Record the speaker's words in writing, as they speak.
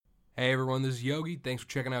Hey everyone, this is Yogi. Thanks for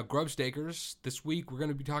checking out Grubstakers. This week we're going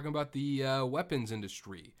to be talking about the weapons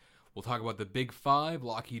industry. We'll talk about the Big Five,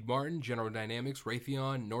 Lockheed Martin, General Dynamics,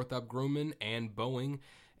 Raytheon, Northrop Grumman, and Boeing,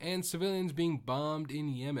 and civilians being bombed in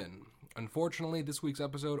Yemen. Unfortunately, this week's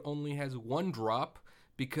episode only has one drop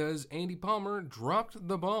because Andy Palmer dropped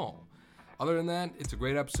the ball. Other than that, it's a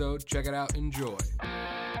great episode. Check it out. Enjoy.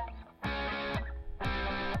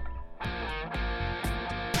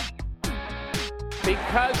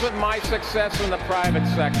 Because of my success in the private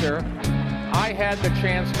sector, I had the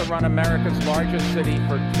chance to run America's largest city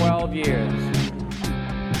for 12 years.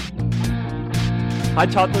 I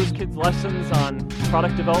taught those kids lessons on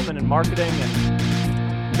product development and marketing,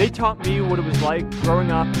 and they taught me what it was like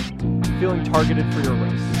growing up feeling targeted for your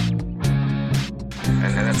race.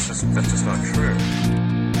 And that's just not true.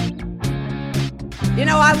 You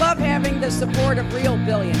know, I love having the support of real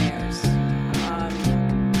billionaires.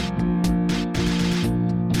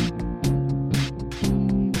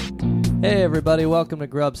 Hey everybody, welcome to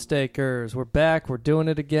Grubstakers. We're back, we're doing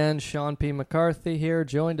it again. Sean P. McCarthy here,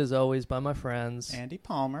 joined as always by my friends. Andy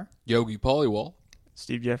Palmer. Yogi Pollywall.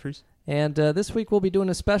 Steve Jeffries. And this week we'll be doing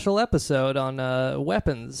a special episode on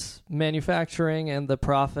weapons manufacturing and the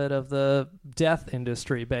profit of the death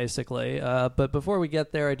industry, basically. But before we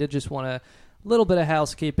get there, I did just want a little bit of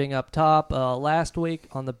housekeeping up top. Last week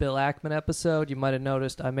on the Bill Ackman episode, you might have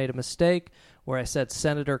noticed I made a mistake where I said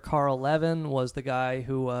Senator Carl Levin was the guy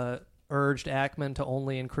who urged Ackman to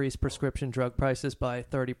only increase prescription drug prices by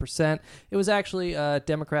 30%. It was actually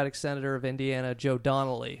Democratic Senator of Indiana, Joe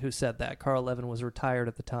Donnelly, who said that. Carl Levin was retired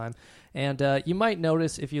at the time. And you might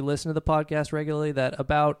notice, if you listen to the podcast regularly, that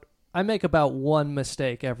I make about one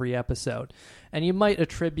mistake every episode. And you might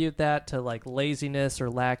attribute that to like laziness or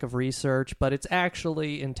lack of research, but it's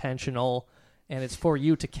actually intentional, and it's for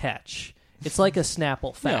you to catch. It's like a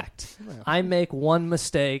Snapple fact. Yeah. I make one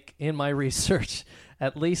mistake in my research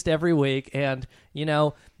at least every week, and, you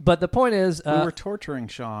know, but the point is... we were torturing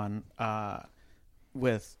Sean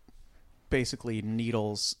with basically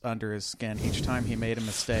needles under his skin each time he made a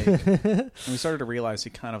mistake. And we started to realize he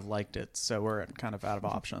kind of liked it, so we're kind of out of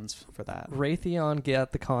options for that. Raytheon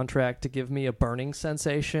get the contract to give me a burning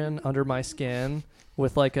sensation under my skin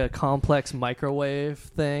with like a complex microwave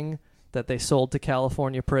thing that they sold to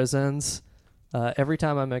California prisons every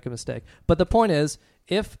time I make a mistake. But the point is,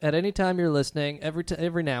 if at any time you're listening,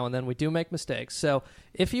 every now and then we do make mistakes. So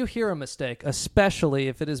if you hear a mistake, especially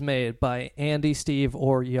if it is made by Andy, Steve,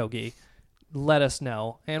 or Yogi, let us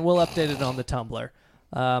know, and we'll update it on the Tumblr.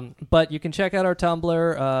 But you can check out our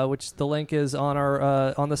Tumblr, which the link is on our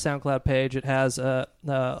on the SoundCloud page. It has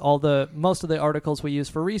most of the articles we use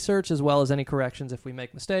for research, as well as any corrections if we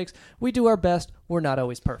make mistakes. We do our best. We're not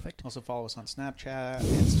always perfect. Also follow us on Snapchat,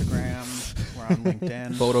 Instagram. We're on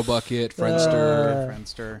LinkedIn. Photobucket,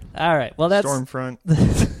 Friendster. All right. Well, that's Stormfront.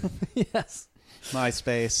 Yes.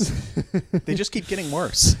 MySpace. They just keep getting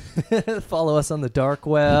worse. Follow us on the dark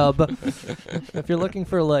web. If you're looking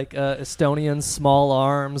for like Estonian small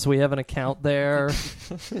arms, we have an account there.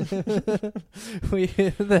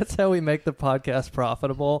 That's how we make the podcast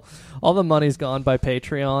profitable. All the money's gone by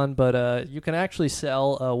Patreon, but you can actually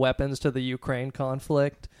sell weapons to the Ukraine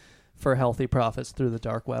conflict for healthy profits through the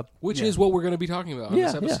dark web. Which is what we're going to be talking about on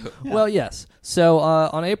this episode. Yeah. Well, yes. So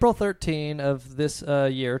on April 13 of this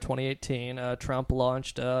year, 2018, Trump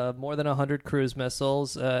launched more than 100 cruise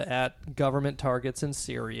missiles at government targets in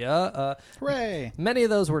Syria. Hooray! Many of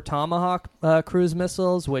those were Tomahawk cruise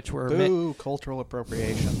missiles, which were... Boo, cultural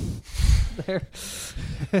appropriation.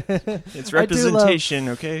 It's representation,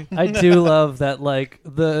 okay? I do love that, like,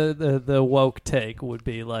 the woke take would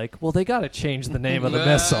be like, well, they got to change the name of the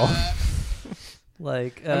missile.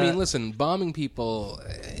 Like, I mean, listen, bombing people,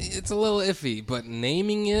 it's a little iffy, but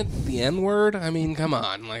naming it the N-word, I mean, come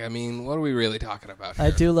on. Like, I mean, what are we really talking about here?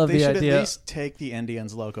 I do love the idea. They should at least take the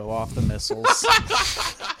Indians logo off the missiles.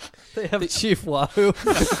 They have Chief Wahoo.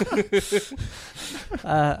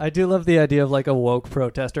 I do love the idea of like a woke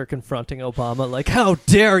protester confronting Obama, like, how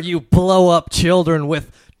dare you blow up children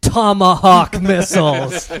with Tomahawk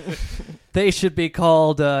missiles? They should be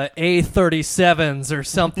called A-37s or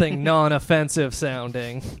something non-offensive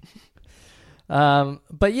sounding.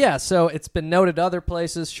 But yeah, so it's been noted other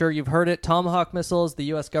places. Sure, you've heard it. Tomahawk missiles, the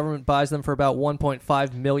U.S. government buys them for about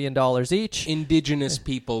 $1.5 million each. Indigenous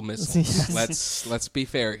people missiles. Yes. Let's be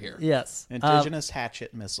fair here. Yes. Indigenous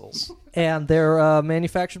hatchet missiles. And they're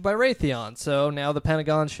manufactured by Raytheon. So now the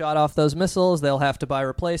Pentagon shot off those missiles. They'll have to buy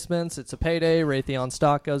replacements. It's a payday. Raytheon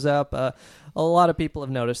stock goes up. A lot of people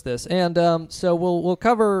have noticed this. And so we'll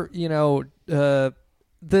cover,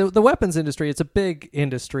 the weapons industry. It's a big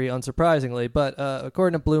industry, unsurprisingly. But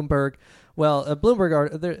according to Bloomberg, Well,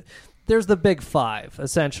 Bloomberg, there's the big five,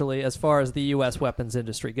 essentially, as far as the U.S. weapons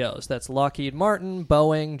industry goes. That's Lockheed Martin,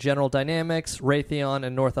 Boeing, General Dynamics, Raytheon,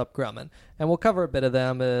 and Northrop Grumman. And we'll cover a bit of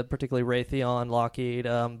them, particularly Raytheon, Lockheed,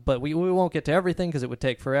 but we won't get to everything because it would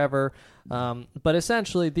take forever. But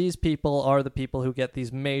essentially, these people are the people who get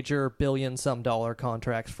these major billion-some-dollar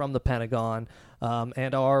contracts from the Pentagon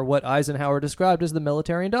and are what Eisenhower described as the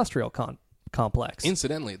military-industrial complex.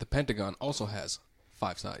 Incidentally, the Pentagon also has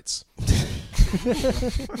 5 sides.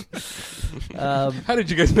 How did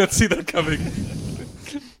you guys not see that coming?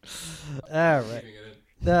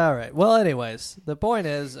 All right. Well, anyways, the point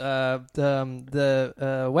is the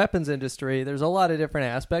weapons industry, there's a lot of different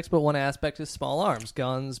aspects, but one aspect is small arms,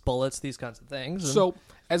 guns, bullets, these kinds of things. So,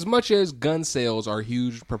 as much as gun sales are a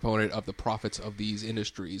huge proponent of the profits of these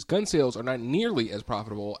industries, gun sales are not nearly as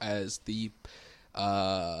profitable as the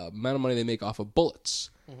amount of money they make off of bullets.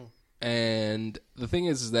 Mm-hmm. And the thing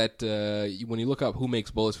is that when you look up who makes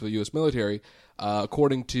bullets for the U.S. military,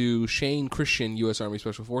 according to Shane Christian, U.S. Army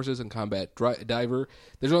Special Forces and combat diver,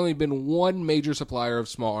 there's only been one major supplier of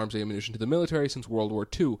small arms ammunition to the military since World War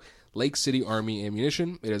II, Lake City Army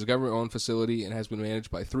Ammunition. It is a government-owned facility and has been managed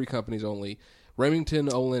by 3 companies only,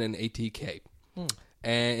 Remington, Olin, and ATK.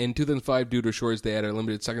 And in 2005, due to a shortage, they added a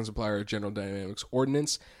limited second supplier of General Dynamics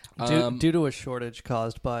Ordnance. Due to a shortage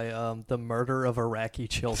caused by the murder of Iraqi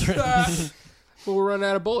children. Well, we're running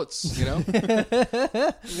out of bullets, you know?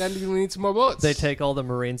 We need some more bullets. They take all the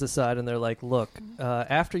Marines aside and they're like, look,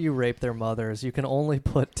 after you rape their mothers, you can only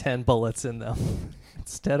put 10 bullets in them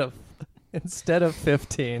instead of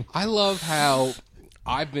 15. I love how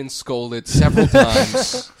I've been scolded several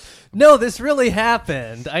times. No, this really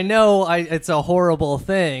happened. I know it's a horrible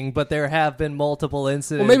thing, but there have been multiple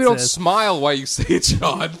incidents. Well, maybe don't smile while you say it,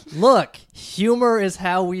 Sean. Look, humor is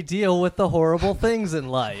how we deal with the horrible things in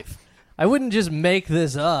life. I wouldn't just make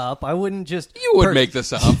this up. I wouldn't just... You would make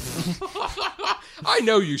this up. I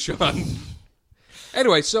know you, Sean.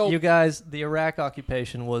 Anyway, so... You guys, the Iraq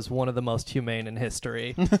occupation was one of the most humane in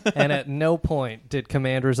history, and at no point did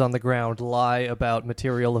commanders on the ground lie about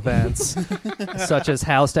material events, such as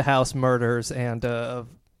house-to-house murders and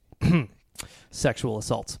sexual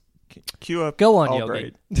assaults. Cue up Go on,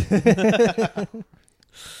 Albright. Yogi.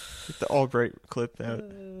 Get the Albright clip out.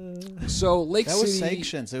 So, Lake That City... was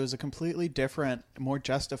sanctions. It was a completely different, more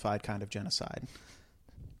justified kind of genocide.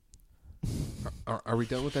 Are we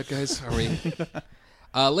done with that, guys? Are we...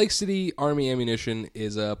 Lake City Army Ammunition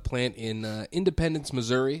is a plant in Independence,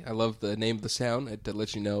 Missouri. I love the name of the sound. It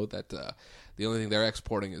lets you know that the only thing they're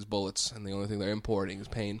exporting is bullets, and the only thing they're importing is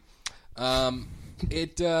pain.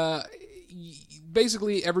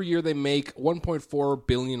 Basically, every year they make 1.4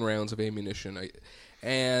 billion rounds of ammunition,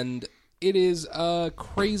 and it is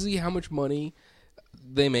crazy how much money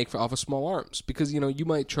they make off of small arms, because you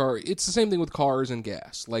might charge. It's the same thing with cars and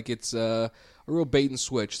gas. Like, it's a real bait and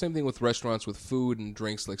switch. Same thing with restaurants with food and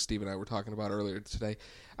drinks, like Steve and I were talking about earlier today.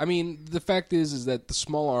 I mean, the fact is that the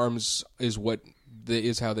small arms is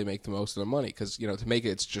how they make the most of the money, because to make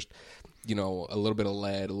it's just a little bit of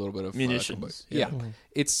lead, a little bit of munitions. Yeah.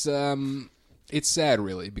 It's sad,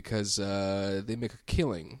 really, because they make a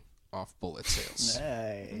killing off bullet sales.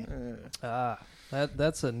 Hey.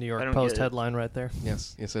 That's a New York don't Post get it. headline right there.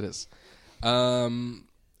 Yes, it is.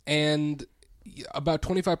 And about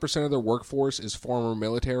 25% of their workforce is former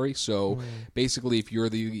military. So basically, if you're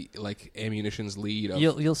the ammunitions lead,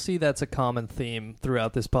 You'll see that's a common theme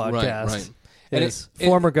throughout this podcast. Right.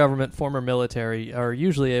 Former government, former military are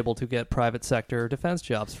usually able to get private sector defense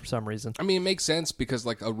jobs for some reason. I mean, it makes sense because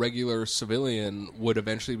a regular civilian would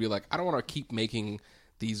eventually be like, I don't want to keep making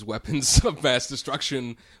these weapons of mass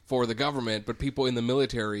destruction for the government, but people in the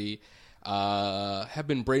military have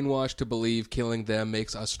been brainwashed to believe killing them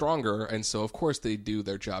makes us stronger, and so of course they do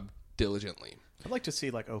their job diligently. I'd like to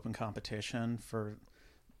see open competition for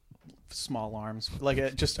small arms,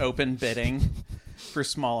 just open bidding for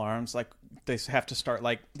small arms. They have to start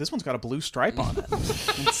this one's got a blue stripe on it.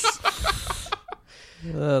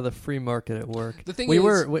 The free market at work. The thing we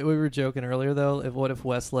is, were joking earlier though. What if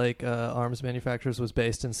Westlake Arms Manufacturers was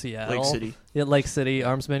based in Seattle? Lake City. Yeah, Lake City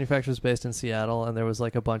Arms Manufacturers based in Seattle, and there was a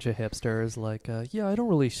bunch of hipsters I don't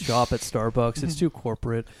really shop at Starbucks. It's too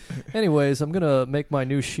corporate. Anyways, I'm gonna make my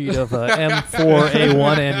new sheet of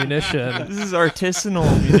M4A1 ammunition. This is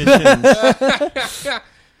artisanal munitions.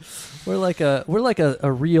 We're like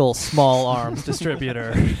a real small arms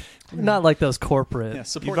distributor. Not like those corporate. Yeah,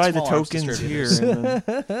 You buy the small arms tokens here. distributors. And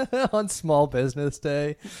then, On Small Business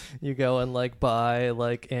Day, you go and buy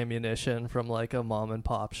ammunition from a mom and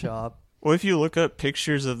pop shop. well, if you look up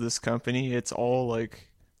pictures of this company, it's all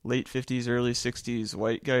late 50s, early 60s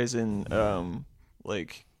white guys in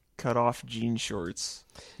cut off jean shorts,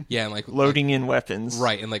 Yeah, and like loading in weapons.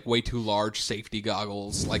 right, and like way too large safety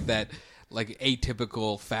goggles, like that, like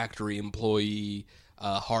atypical factory employee,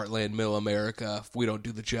 Heartland Mill America. If we don't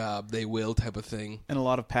do the job, they will type of thing. And a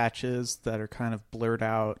lot of patches that are kind of blurred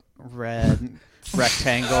out red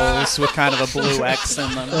rectangles with kind of a blue X in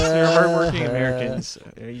them. They're hardworking Americans.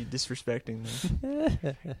 Are you disrespecting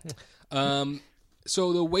them?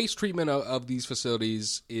 So the waste treatment of these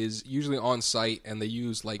facilities is usually on site, and they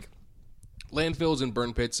use like landfills and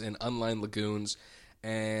burn pits and unlined lagoons.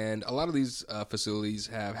 And a lot of these facilities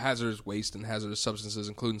have hazardous waste and hazardous substances,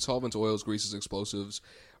 including solvents, oils, greases, explosives,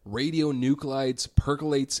 radionuclides,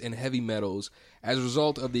 percolates, and heavy metals. As a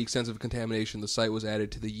result of the extensive contamination, the site was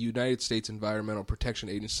added to the United States Environmental Protection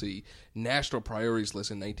Agency National Priorities List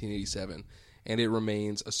in 1987, and it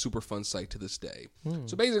remains a Superfund site to this day.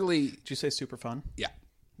 So basically, Did you say super fun? yeah.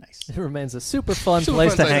 Nice. It remains a super fun Superfund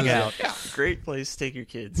place to site hang this day. out. Yeah. Great place to take your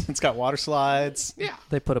kids. It's got water slides. Yeah.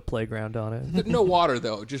 They put a playground on it. No water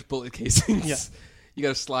though, just bullet casings. Yeah. You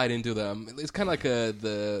got to slide into them. It's kind of like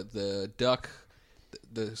the duck,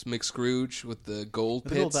 the McScrooge with the gold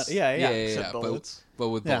The little pits. duck- yeah. Except But- bullets. But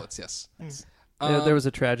with Yeah. bullets, yes. There was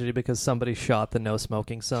a tragedy because somebody shot the no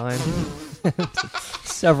smoking sign.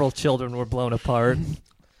 Several children were blown apart.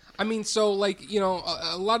 I mean, so like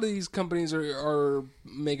a lot of these companies are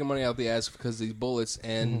making money out the ass because of these bullets,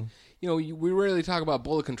 and we rarely talk about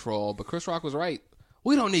bullet control. But Chris Rock was right.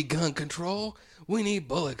 We don't need gun control. We need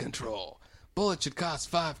bullet control. Bullets should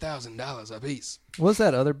cost $5,000 a piece. What was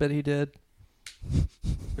that other bit he did?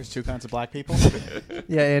 There's two kinds of black people.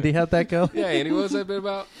 Yeah, Andy, how'd that go? Yeah, Andy, what was that bit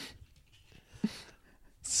about?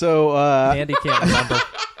 So, Andy can't remember.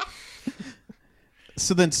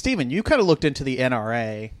 so then, Steven, you kind of looked into the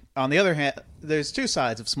NRA. On the other hand, there's two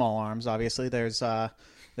sides of small arms. Obviously, there's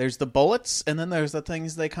the bullets, and then there's the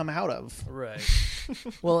things they come out of. Right.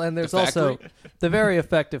 Well, and there's The also factory? the very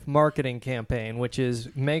effective marketing campaign, which is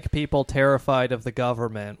make people terrified of the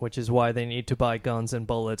government, which is why they need to buy guns and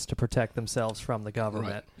bullets to protect themselves from the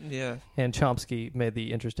government. Yeah. And Chomsky made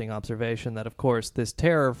the interesting observation that, of course, this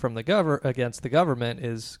terror from the against the government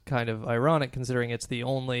is kind of ironic, considering it's the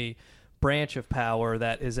only branch of power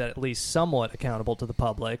that is at least somewhat accountable to the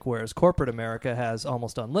public, whereas corporate America has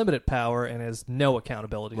almost unlimited power and has no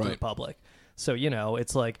accountability to the Right. public. So,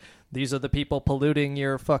 it's like, these are the people polluting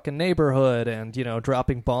your fucking neighborhood and,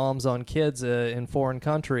 dropping bombs on kids in foreign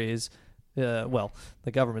countries. Well,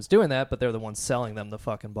 the government's doing that, but they're the ones selling them the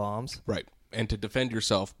fucking bombs. Right. And to defend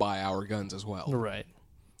yourself, buy our guns as well. Right.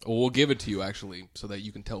 We'll give it to you, actually, so that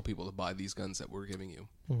you can tell people to buy these guns that we're giving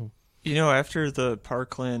you. After the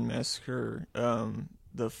Parkland massacre,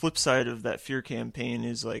 the flip side of that fear campaign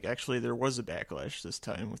is like actually there was a backlash this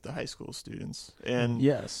time with the high school students, and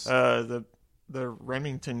Yes. the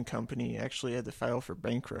Remington company actually had to file for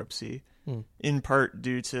bankruptcy, in part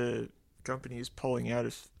due to companies pulling out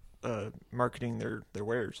of marketing their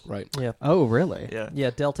wares. Right. Yeah. Oh, really? Yeah, Yeah,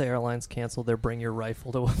 Delta Airlines canceled their Bring Your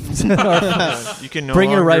Rifle to you can no Bring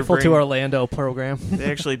Your longer Rifle to bring- Orlando program. They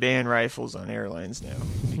actually ban rifles on airlines now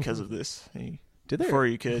because of this. Did they? Before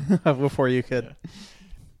you could. Before you could.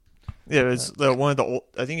 Yeah, it's one of the old.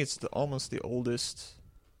 I think it's almost the oldest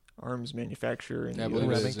arms manufacturer in Yeah, I the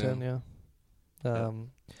believe US. it is. Remington, yeah.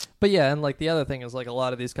 But yeah, and like the other thing is like a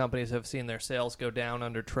lot of these companies have seen their sales go down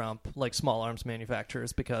under Trump, like small arms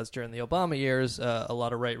manufacturers, because during the Obama years, a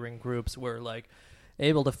lot of right-wing groups were like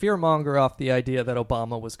able to fearmonger off the idea that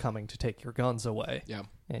Obama was coming to take your guns away. Yeah.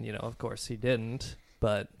 And, of course he didn't,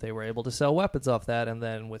 but they were able to sell weapons off that. And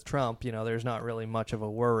then with Trump, there's not really much of a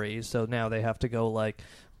worry. So now they have to go like,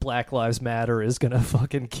 Black Lives Matter is going to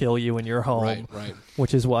fucking kill you in your home. Right.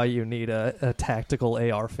 Which is why you need a tactical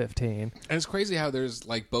AR-15. And it's crazy how there's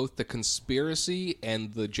like both the conspiracy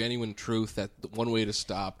and the genuine truth that the one way to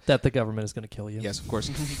stop. That the government is going to kill you. Yes, of course.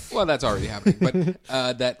 Well, that's already happening.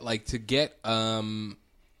 But that like to get to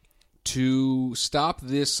stop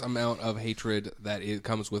this amount of hatred that it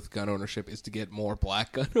comes with gun ownership is to get more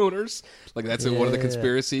black gun owners. Like that's one of the Yeah.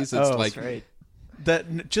 conspiracies. It's Oh, like That's right.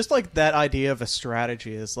 That just like that idea of a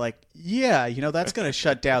strategy is like, yeah, that's going to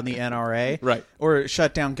shut down the NRA, Right. Or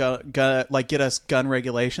shut down like get us gun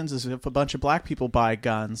regulations. As if a bunch of black people buy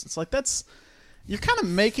guns, it's like you're kind of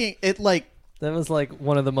making it like. That was like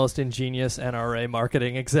one of the most ingenious NRA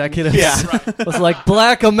marketing executives. Yeah. It was like,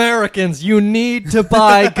 black Americans, you need to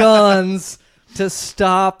buy guns to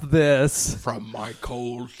stop this. from my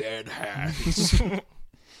cold dead hands.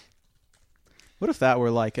 What if that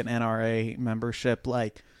were like an NRA membership,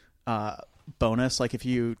 like bonus? Like if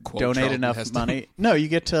you Quote donate Charlton enough Heston. money, no, you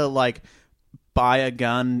get to like buy a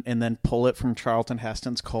gun and then pull it from Charlton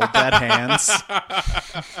Heston's cold dead hands.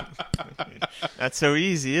 Not so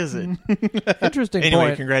easy, is it? Interesting Anyway,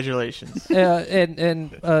 point. congratulations.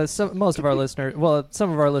 Most of our listeners,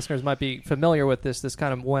 some of our listeners might be familiar with this. This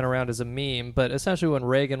kind of went around as a meme, but essentially when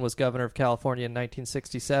Reagan was governor of California in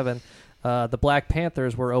 1967, the Black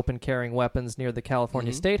Panthers were open carrying weapons near the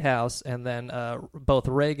California State House, and then both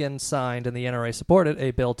Reagan signed and the NRA supported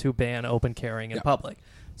a bill to ban open carrying in public.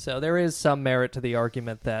 So there is some merit to the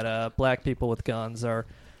argument that black people with guns are.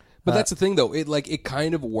 But that's the thing, though. It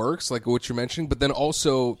kind of works, like what you're mentioning. But then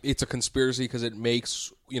also, it's a conspiracy because it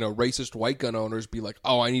makes racist white gun owners be like,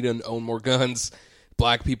 "Oh, I need to own more guns.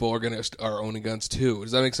 Black people are owning guns too."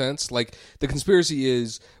 Does that make sense? Like the conspiracy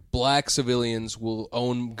is black civilians will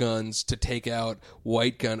own guns to take out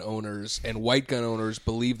white gun owners, and white gun owners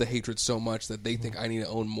believe the hatred so much that they think I need to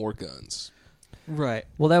own more guns. Right.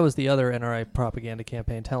 Well, that was the other NRA propaganda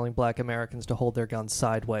campaign, telling black Americans to hold their guns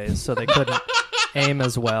sideways so they couldn't aim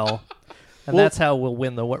as well. And that's how we'll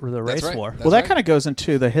win the race war. Well, that kind of goes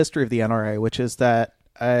into the history of the NRA, which is that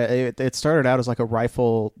it started out as like a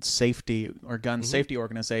rifle safety or gun safety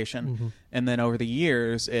organization. And then over the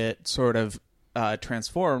years, it sort of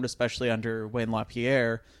transformed, especially under Wayne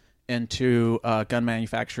LaPierre, into a gun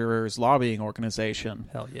manufacturers lobbying organization.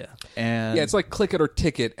 Hell yeah. And it's like click it or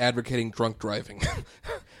ticket advocating drunk driving.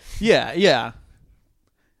 Yeah,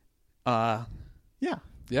 that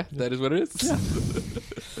is what it is.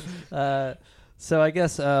 So I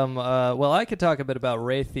guess, I could talk a bit about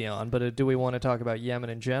Raytheon, but do we want to talk about Yemen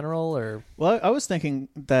in general, or? Well, I was thinking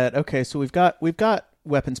that so we've got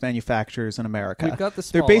weapons manufacturers in America. We've got the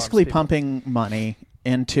They're small basically arms people. pumping money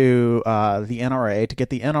into the NRA to get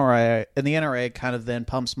the NRA, and the NRA kind of then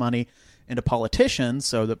pumps money into politicians,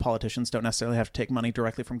 so that politicians don't necessarily have to take money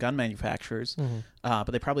directly from gun manufacturers, but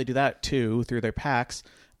they probably do that too through their PACs.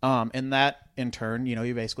 And that, in turn,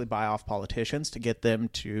 you basically buy off politicians to get them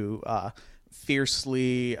to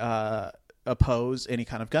fiercely oppose any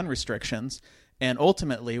kind of gun restrictions. And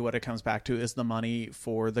ultimately, what it comes back to is the money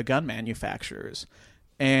for the gun manufacturers.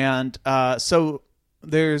 And so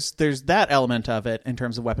there's that element of it in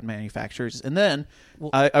terms of weapon manufacturers. And then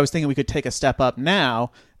I was thinking we could take a step up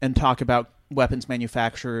now and talk about weapons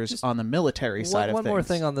manufacturers on the military side of things. One more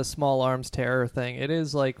thing on the small arms terror thing. It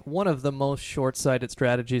is like one of the most short-sighted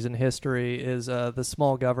strategies in history is the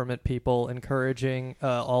small government people encouraging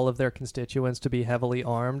all of their constituents to be heavily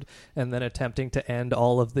armed and then attempting to end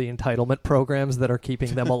all of the entitlement programs that are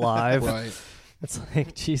keeping them alive. Right. It's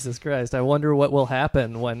like, Jesus Christ, I wonder what will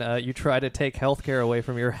happen when you try to take healthcare away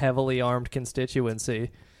from your heavily armed constituency.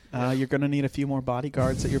 You're going to need a few more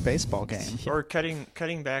bodyguards at your baseball game. Or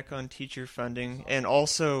cutting back on teacher funding and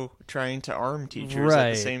also trying to arm teachers at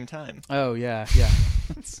the same time. Oh, yeah.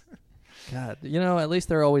 God, at least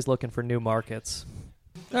they're always looking for new markets.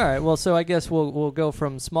 All right, well, so I guess we'll go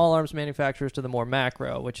from small arms manufacturers to the more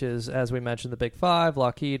macro, which is, as we mentioned, the Big Five: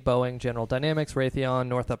 Lockheed, Boeing, General Dynamics, Raytheon,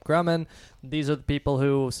 Northrop Grumman. These are the people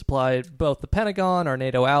who supply both the Pentagon, our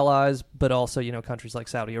NATO allies, but also, countries like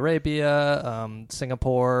Saudi Arabia,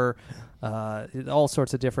 Singapore, all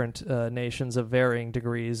sorts of different nations of varying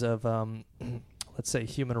degrees of, let's say,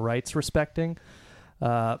 human rights respecting.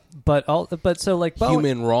 But so like Boeing,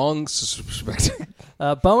 human wrongs respecting.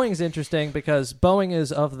 Boeing's interesting because Boeing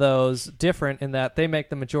is of those different in that they make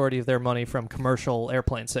the majority of their money from commercial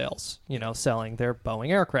airplane sales, selling their Boeing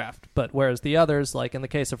aircraft. But whereas the others, like in the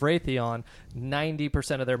case of Raytheon,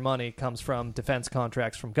 90% of their money comes from defense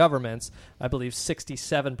contracts from governments, I believe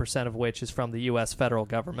 67% of which is from the U.S. federal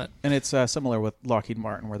government. And it's similar with Lockheed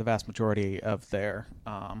Martin, where the vast majority of their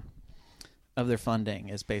funding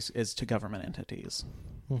is to government entities.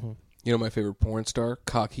 Mm-hmm. My favorite porn star,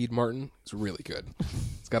 Lockheed Martin, is really good.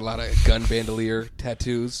 He's got a lot of gun bandolier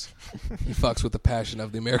tattoos. He fucks with the passion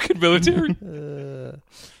of the American military.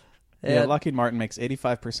 Lockheed Martin makes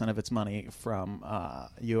 85% of its money from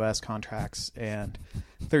U.S. contracts and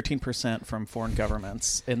 13% from foreign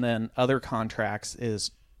governments, and then other contracts is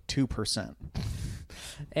 2%.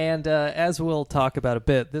 And as we'll talk about a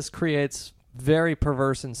bit, this creates very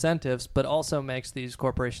perverse incentives, but also makes these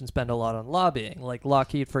corporations spend a lot on lobbying. Like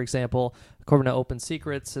Lockheed, for example, according to Open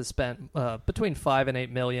Secrets, has spent between $5 and $8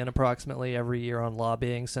 million approximately every year on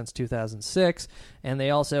lobbying since 2006. And they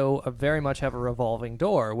also very much have a revolving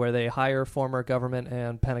door where they hire former government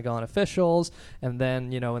and Pentagon officials. And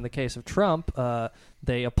then, in the case of Trump,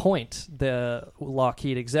 they appoint the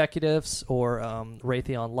Lockheed executives or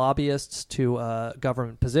Raytheon lobbyists to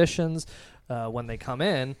government positions when they come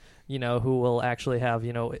in, who will actually have,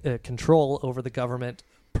 control over the government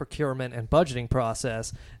procurement and budgeting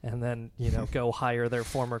process, and then go hire their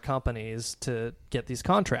former companies to get these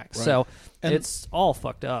contracts. Right. So And it's all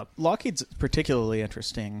fucked up. Lockheed's particularly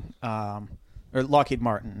interesting, or Lockheed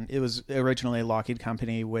Martin. It was originally a Lockheed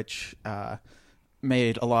company which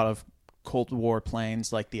made a lot of Cold War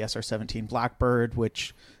planes like the SR-17 Blackbird,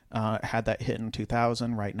 which had that hit in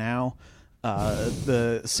 2000 right now.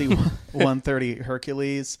 The C-130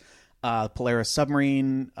 Hercules, Polaris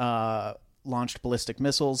submarine, launched ballistic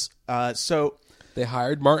missiles. So They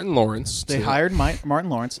hired Martin Lawrence. they hired Martin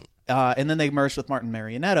Lawrence, and then they merged with Martin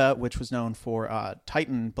Marietta, which was known for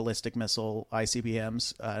Titan ballistic missile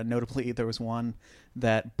ICBMs. Notably, there was one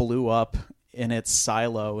that blew up in its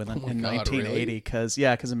silo in 1980 because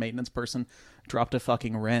a maintenance person dropped a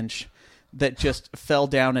fucking wrench that just fell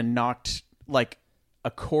down and knocked like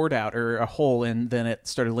a cord out or a hole, and then it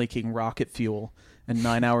started leaking rocket fuel. And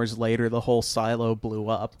 9 hours later, the whole silo blew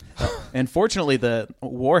up. And fortunately, the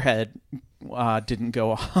warhead didn't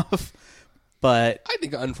go off. But I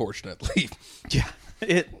think, unfortunately. yeah,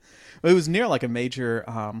 it was near like a major.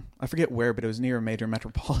 I forget where, but it was near a major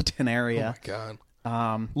metropolitan area. Oh my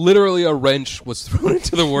god! Literally, a wrench was thrown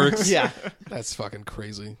into the works. Yeah, that's fucking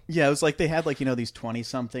crazy. Yeah, it was like they had like these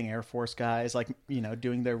 20-something Air Force guys like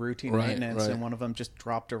doing their routine maintenance, and one of them just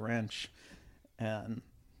dropped a wrench, and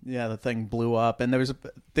yeah, the thing blew up. And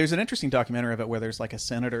there's an interesting documentary of it where there's like a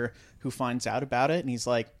senator who finds out about it, and he's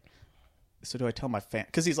like, "So do I tell my fan?"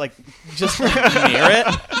 Because he's like just near it.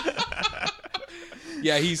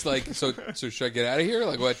 Yeah, he's like, so should I get out of here?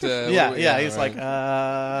 Like what? He's like,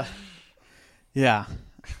 yeah.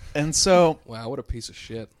 And so, wow, what a piece of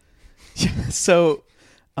shit. So,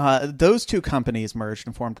 those two companies merged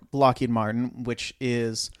and formed Lockheed Martin, which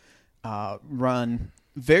is run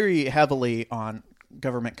very heavily on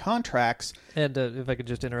government contracts. And if I could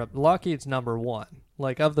just interrupt, Lockheed's number one.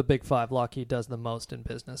 Like, of the big five, Lockheed does the most in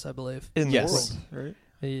business, I believe. In the world, right?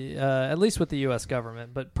 At least with the U.S.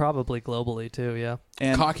 government, but probably globally too, yeah.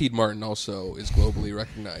 And Lockheed Martin also is globally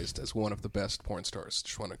recognized as one of the best porn stars.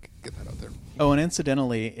 Just want to get that out there. Oh, and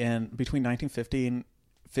incidentally, between 1950 and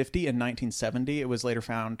 1970, it was later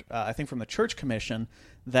found, I think from the Church Commission,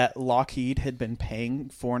 that Lockheed had been paying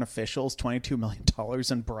foreign officials $22 million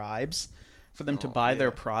in bribes for them to buy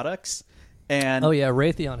their products. And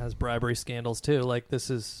Raytheon has bribery scandals too. Like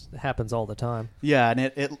happens all the time. Yeah, and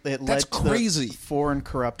it led That's to crazy. the Foreign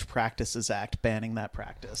Corrupt Practices Act banning that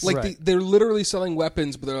practice. Like Right. they're literally selling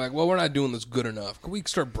weapons, but they're like, well, we're not doing this good enough. Can we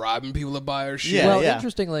start bribing people to buy our shit? Yeah, well, yeah.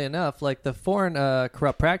 interestingly enough, like the Foreign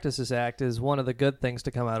Corrupt Practices Act is one of the good things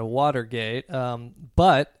to come out of Watergate.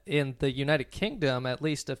 But in the United Kingdom, at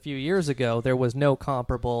least a few years ago, there was no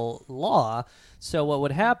comparable law. So what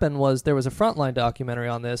would happen was there was a Frontline documentary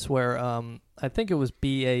on this where I think it was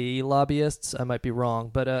BAE lobbyists. I might be wrong,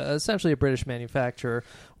 but essentially a British manufacturer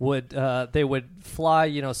would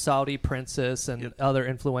fly Saudi princes and other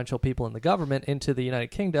influential people in the government into the United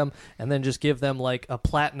Kingdom, and then just give them like a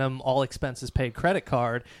platinum all expenses paid credit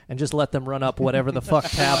card and just let them run up whatever the fuck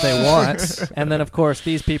tab they want. And then of course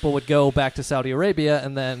these people would go back to Saudi Arabia,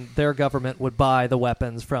 and then their government would buy the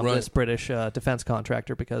weapons from this British defense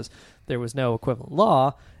contractor because there was no equivalent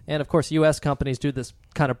law. And, of course, U.S. companies do this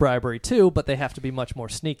kind of bribery, too, but they have to be much more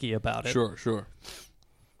sneaky about it. Sure.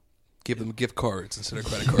 Give them gift cards instead of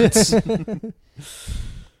credit cards.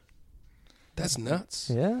 That's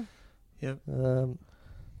nuts. Yeah. Yep.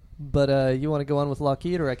 But you want to go on with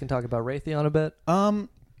Lockheed, or I can talk about Raytheon a bit?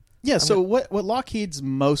 What Lockheed's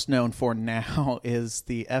most known for now is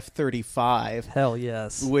the F-35. Hell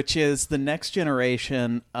yes. Which is the next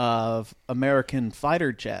generation of American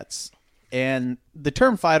fighter jets. And the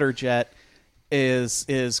term fighter jet is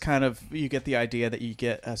kind of, you get the idea that you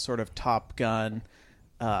get a sort of Top Gun,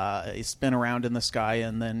 you spin around in the sky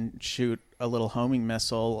and then shoot a little homing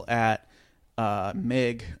missile at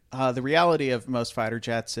MiG. The reality of most fighter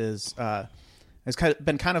jets has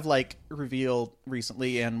been kind of like revealed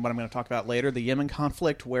recently, and what I'm going to talk about later, the Yemen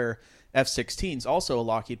conflict, where F-16s, also a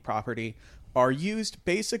Lockheed property, are used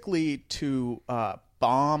basically to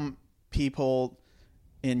bomb people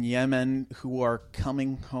in Yemen who are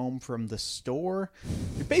coming home from the store.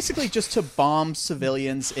 Basically just to bomb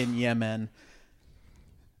civilians in Yemen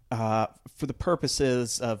for the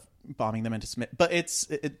purposes of bombing them into Smith. But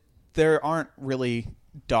there aren't really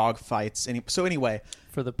dog fights. So anyway.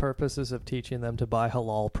 For the purposes of teaching them to buy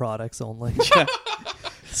halal products only. Yeah.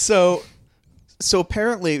 So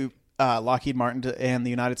apparently Lockheed Martin and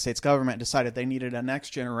the United States government decided they needed a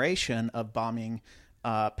next generation of bombing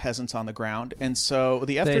peasants on the ground, and so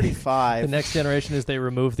the F-35. The next generation is they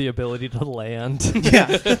remove the ability to land.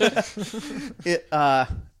 Yeah,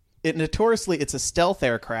 it notoriously it's a stealth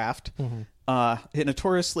aircraft, it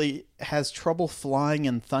notoriously has trouble flying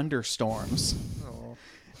in thunderstorms.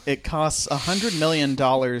 It costs $100 million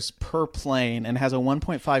per plane and has a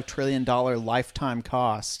 $1.5 trillion lifetime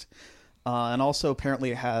cost. And also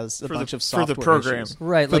apparently it has a bunch of software for the program. issues.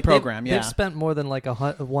 Right, For like the program, they've yeah. spent more than like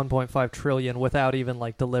 1.5 trillion without even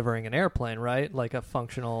like delivering an airplane, right? Like a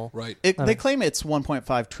functional. Right. They claim it's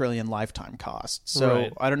 1.5 trillion lifetime cost. So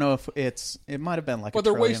Right. I don't know if it might have been like But a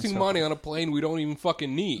they're trillion wasting so money far. on a plane we don't even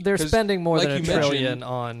fucking need. They're 'Cause, spending more like than a you trillion mentioned-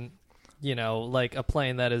 on, like a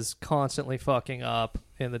plane that is constantly fucking up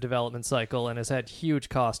in the development cycle and has had huge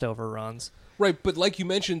cost overruns. Right, but like you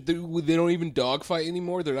mentioned, they don't even dogfight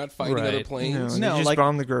anymore. They're not fighting other Right. planes. No, they just like-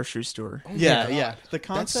 bomb the grocery store. Yeah. The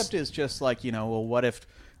concept is just like, well, what if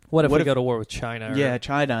What if we go to war with China? Yeah,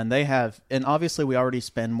 China, and they have, and obviously we already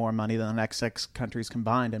spend more money than the next 6 countries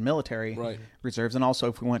combined in military Right. reserves, and also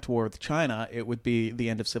if we went to war with China, it would be the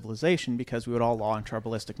end of civilization because we would all launch our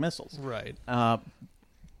ballistic missiles. Right.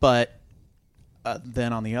 But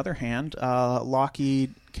then on the other hand,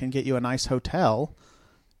 Lockheed can get you a nice hotel,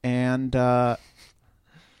 and they're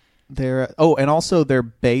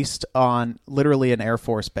based on literally an Air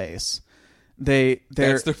Force base. Their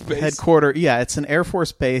That's their base? headquarters. Yeah, it's an Air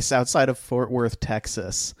Force base outside of Fort Worth,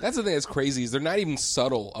 Texas. That's the thing that's crazy is they're not even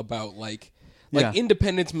subtle about like Yeah.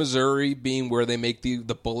 Independence, Missouri being where they make the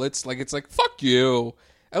bullets. Like it's like fuck you.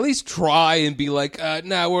 At least try and be like,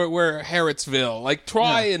 no, we're Harrodsville. Like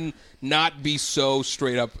try and not be so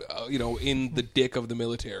straight up, in the dick of the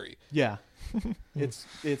military. Yeah, it's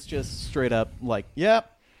just straight up like,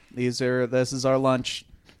 yep, this is our lunch.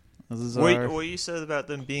 This is our. What you said about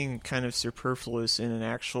them being kind of superfluous in an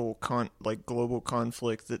actual global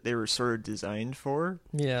conflict that they were sort of designed for.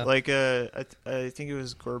 Yeah. Like I think it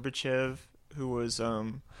was Gorbachev who was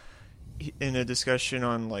in a discussion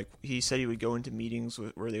on he said he would go into meetings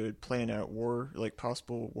where they would plan out war, like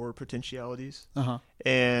possible war potentialities,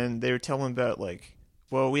 and they would tell him about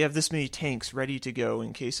well, we have this many tanks ready to go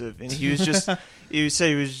in case of, and he was just, he said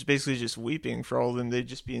he was basically just weeping for all of them. They'd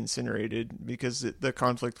just be incinerated because the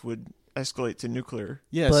conflict would escalate to nuclear.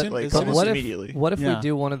 Yeah, But, Like, but almost what immediately. If Yeah. we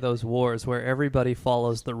do one of those wars where everybody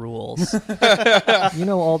follows the rules?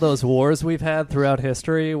 All those wars we've had throughout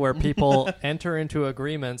history where people enter into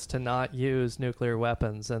agreements to not use nuclear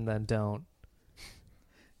weapons and then don't.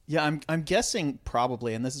 Yeah, I'm guessing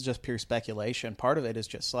probably, and this is just pure speculation. Part of it is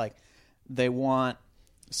just they want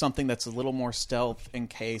something that's a little more stealth in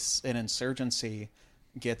case an insurgency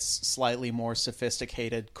gets slightly more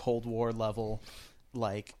sophisticated Cold War level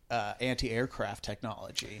anti-aircraft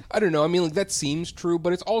technology. I don't know. I mean, that seems true,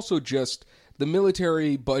 but it's also just the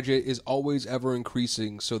military budget is always ever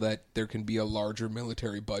increasing so that there can be a larger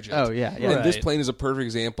military budget. Oh, yeah. And this Right. plane is a perfect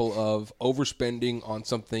example of overspending on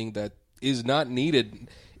something that is not needed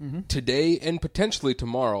today and potentially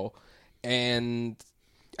tomorrow. And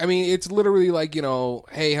I mean, it's literally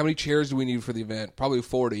hey, how many chairs do we need for the event? Probably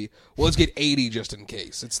 40. Well, let's get 80 just in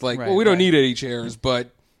case. It's Right, well, we don't right. need 80 chairs,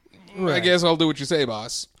 but I Right. guess I'll do what you say,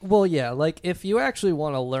 boss. Well, yeah, if you actually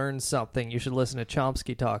want to learn something, you should listen to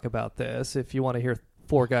Chomsky talk about this. If you want to hear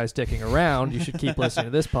 4 guys dicking around, you should keep listening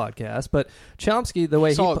to this podcast. But Chomsky, the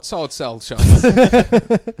way Solid sell, Sean.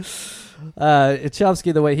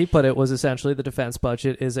 Chomsky, the way he put it, was essentially the defense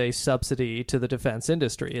budget is a subsidy to the defense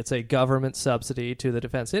industry. It's a government subsidy to the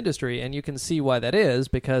defense industry, and you can see why that is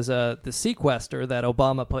because the sequester that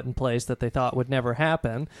Obama put in place that they thought would never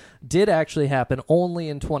happen did actually happen only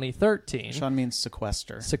in 2013. Sean means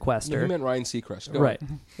sequester. Sequester. He meant Ryan Seacrest. Go Right.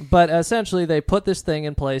 But essentially, they put this thing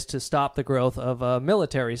in place to stop the growth of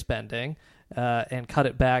military spending and cut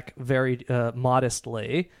it back very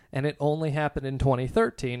modestly. And it only happened in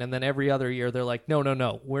 2013. And then every other year, they're like,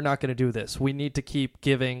 no, we're not going to do this. We need to keep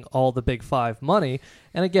giving all the big 5 money.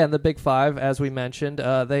 And again, the big 5, as we mentioned,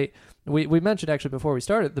 we mentioned actually before we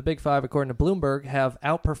started, the big 5, according to Bloomberg, have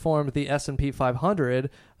outperformed the S&P 500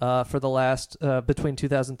 for the last between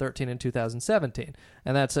 2013 and 2017,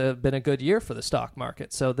 and that's been a good year for the stock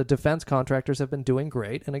market. So the defense contractors have been doing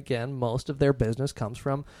great, and again, most of their business comes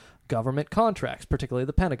from government contracts, particularly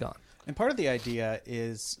the Pentagon. And part of the idea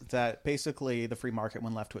is that basically the free market,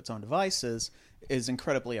 when left to its own devices, is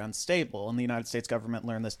incredibly unstable. And the United States government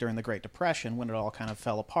learned this during the Great Depression when it all kind of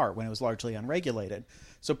fell apart, when it was largely unregulated.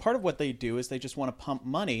 So part of what they do is they just want to pump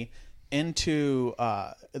money into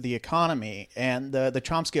the economy. And the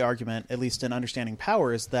Chomsky argument, at least in understanding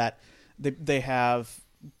power, is that they have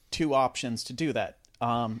 2 options to do that.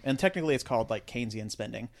 And technically it's called Keynesian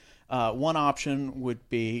spending. One option would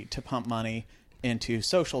be to pump money into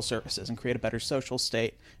social services and create a better social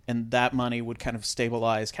state, and that money would kind of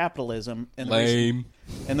stabilize capitalism. And Lame.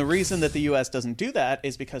 the reason that the U.S. doesn't do that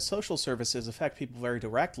is because social services affect people very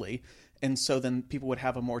directly, and so then people would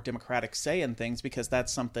have a more democratic say in things because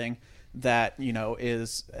that's something that, you know,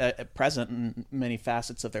 is present in many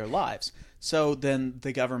facets of their lives. So then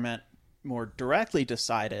the government more directly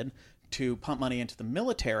decided to pump money into the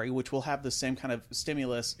military, which will have the same kind of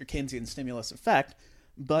stimulus, or Keynesian stimulus effect,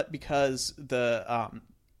 but because the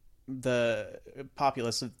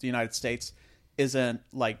populace of the United States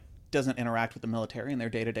doesn't interact with the military in their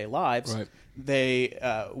day-to-day lives, Right. they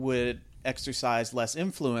would exercise less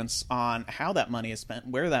influence on how that money is spent,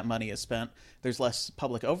 where that money is spent. There's less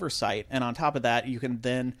public oversight, and on top of that, you can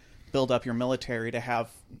then build up your military to have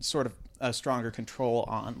sort of a stronger control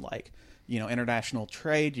on, like, you know, international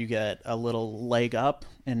trade. You get a little leg up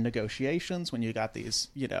in negotiations when you got these,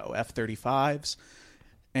 you know, F-35s,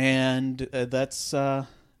 and that's how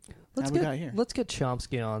we got here. Let's get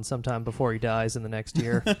Chomsky on sometime before he dies in the next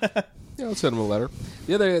year. Yeah, I'll send him a letter.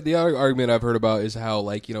 The other argument I've heard about is how,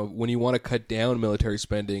 like, you know, when you want to cut down military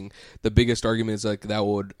spending, the biggest argument is like that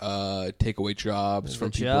would take away jobs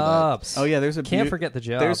from people. Jobs. Oh yeah, Can't forget the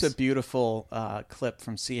jobs. There's a beautiful clip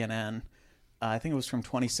from CNN. I think it was from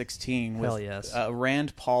 2016 with Hell yes.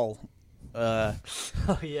 Rand Paul. Oh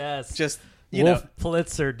yes. Just you Wolf know,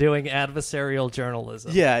 Blitzer doing adversarial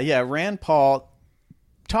journalism. yeah. Rand Paul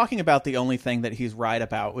talking about the only thing that he's right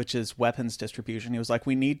about, which is weapons distribution. He was like,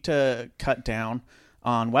 we need to cut down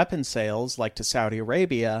on weapon sales, like to Saudi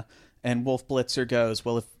Arabia. And Wolf Blitzer goes,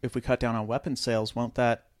 well, if we cut down on weapon sales, won't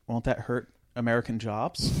that hurt American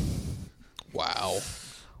jobs? Wow.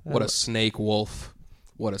 What a snake, Wolf.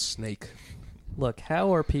 What a snake. Look,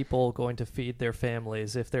 how are people going to feed their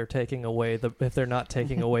families if they're not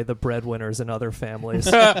taking away the breadwinners in other families?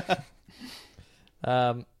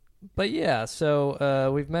 But yeah,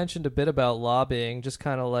 so we've mentioned a bit about lobbying, just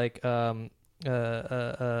kind of like a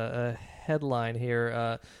headline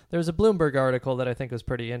here. There's a Bloomberg article that I think was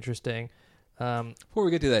pretty interesting. Before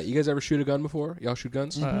we get to that, you guys ever shoot a gun before? Y'all shoot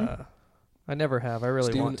guns? I never have. I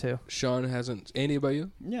really want to. Sean hasn't. Andy, about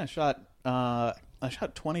you? Yeah, I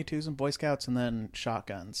shot 22s in Boy Scouts and then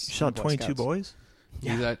shotguns. You shot in Boy 22 Scouts. boys?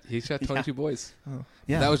 Yeah. He shot 22 boys. Oh.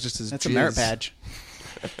 Yeah, That was just his That's jizz. a merit badge.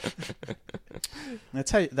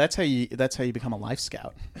 That's how you become a Life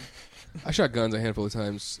Scout. I shot guns a handful of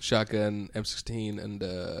times. Shotgun, M16, and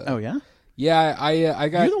Oh yeah. yeah, I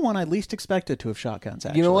got. You're the one I least expected to have shot guns.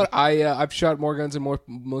 Actually, You know what? I've shot more guns than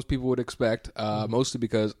most people would expect. Mostly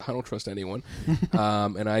because I don't trust anyone,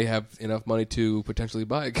 and I have enough money to potentially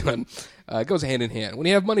buy a gun. It goes hand in hand. When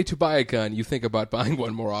you have money to buy a gun, you think about buying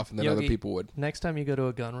one more often than Yogi, other people would. Next time you go to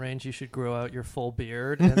a gun range, you should grow out your full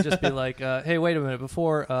beard and just be like, "Hey, wait a minute!"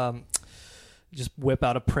 Before, just whip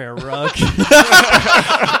out a prayer rug.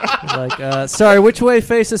 Like, sorry, which way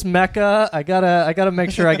faces Mecca? I gotta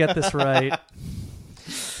make sure I get this right.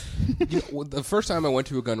 You know, the first time I went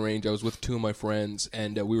to a gun range, I was with two of my friends,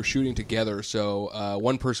 and we were shooting together. So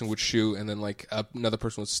one person would shoot, and then like another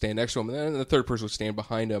person would stand next to him, and then the third person would stand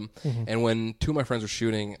behind him. Mm-hmm. And when two of my friends were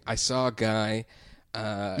shooting, I saw a guy.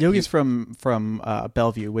 Yogi's from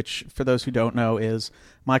Bellevue, which, for those who don't know, is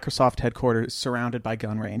Microsoft headquarters surrounded by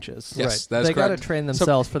gun ranges. Yes, Right. that's They got to correct. train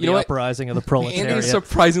themselves for you the know what? uprising of the proletariat. Andy's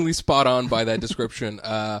surprisingly spot on by that description.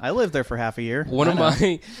 I lived there for half a year. One I of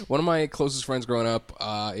know. my closest friends growing up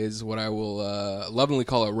is what I will lovingly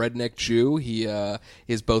call a redneck Jew. He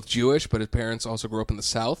is both Jewish, but his parents also grew up in the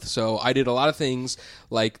South. So I did a lot of things.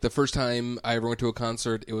 Like the first time I ever went to a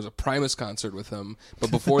concert, it was a Primus concert with him.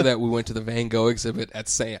 But before that, we went to the Van Gogh exhibit at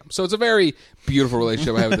Sam. So it's a very beautiful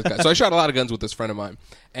relationship I have with this guy. So I shot a lot of guns with this friend of mine.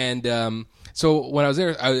 And so when I was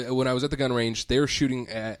there, when I was at the gun range, they were shooting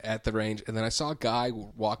at the range, and then I saw a guy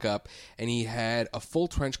walk up, and he had a full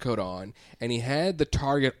trench coat on, and he had the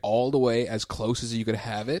target all the way as close as you could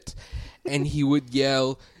have it, and he would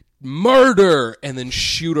yell, "Murder!" and then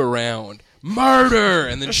shoot a round. Murder!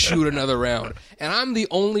 And then shoot another round. And I'm the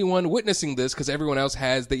only one witnessing this because everyone else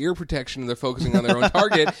has the ear protection and they're focusing on their own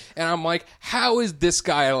target. And I'm like, how is this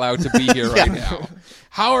guy allowed to be here right now?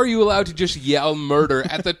 How are you allowed to just yell murder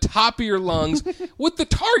at the top of your lungs with the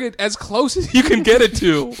target as close as you can get it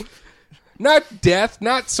to? Not death,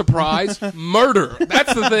 not surprise, murder.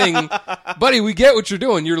 That's the thing. Buddy, we get what you're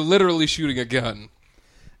doing. You're literally shooting a gun.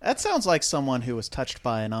 That sounds like someone who was touched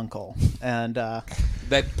by an uncle. And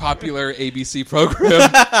that popular ABC program.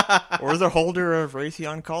 Or the holder of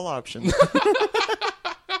Raytheon call options.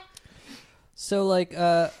 So, like,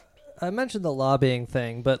 I mentioned the lobbying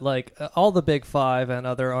thing, but like all the big five and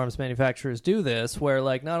other arms manufacturers do this, where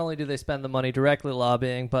like not only do they spend the money directly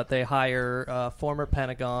lobbying, but they hire former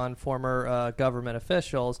Pentagon, former government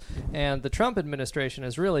officials, and the Trump administration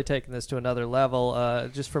has really taken this to another level.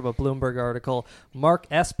 Just from a Bloomberg article, Mark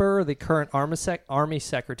Esper, the current Army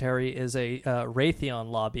Secretary, is a Raytheon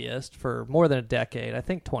lobbyist for more than a decade, I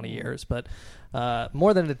think 20 years, but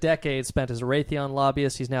more than a decade spent as a Raytheon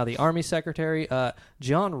lobbyist. He's now the Army Secretary.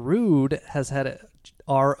 John Rood has had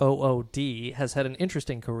R-O-O-D, has had an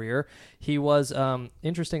interesting career. He was,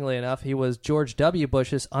 interestingly enough, he was George W.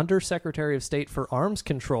 Bush's Undersecretary of State for Arms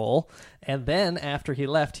Control, and then after he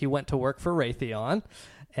left, he went to work for Raytheon.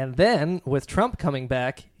 And then, with Trump coming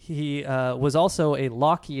back, he was also a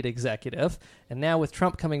Lockheed executive, and now with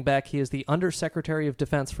Trump coming back, he is the Undersecretary of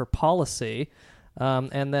Defense for Policy.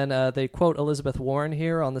 And then they quote Elizabeth Warren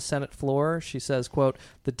here on the Senate floor. She says, quote,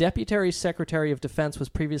 "The Deputy Secretary of Defense was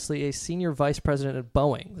previously a senior vice president at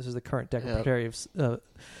Boeing." This is the current Deputy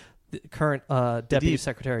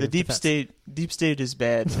Secretary of Defense. The deep state is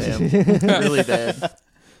bad, Sam. Really bad.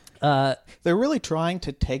 They're really trying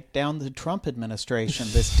to take down the Trump administration,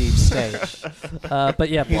 this deep state. But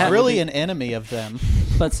yeah, He's really an enemy of them.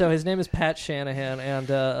 But so his name is Pat Shanahan, and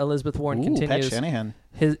Elizabeth Warren continues. Pat Shanahan.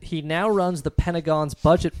 He now runs the Pentagon's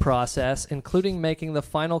budget process, including making the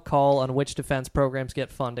final call on which defense programs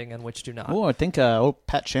get funding and which do not. Oh, I think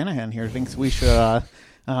Pat Shanahan here thinks we should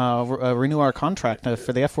renew our contract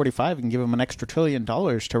for the F-45 and give them an extra $1 trillion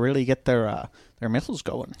to really get their missiles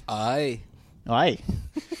going. Aye.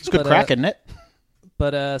 It's good crack, isn't it?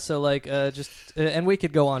 But so like and we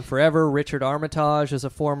could go on forever. Richard Armitage is a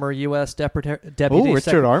former U.S. Deputy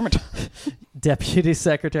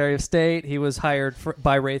Secretary of State. He was hired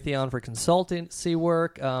by Raytheon for consultancy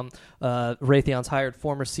work. Raytheon's hired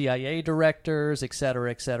former CIA directors, et cetera,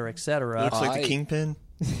 et cetera, et cetera. Looks like the kingpin.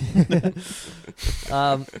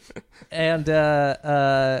 And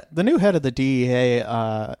the new head of the DEA,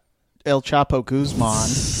 El Chapo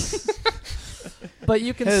Guzman. But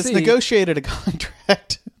you can has see negotiated a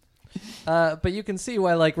contract. But you can see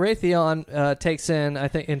why, like Raytheon takes in, I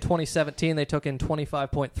think in 2017 they took in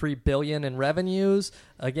 $25.3 billion in revenues.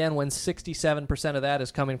 Again, when 67% of that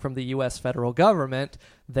is coming from the U.S. federal government,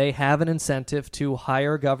 they have an incentive to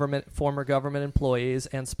hire former government employees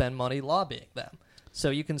and spend money lobbying them. So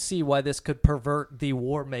you can see why this could pervert the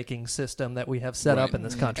war-making system that we have set up in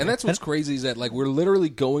this country. And that's what's crazy is that like we're literally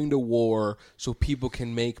going to war so people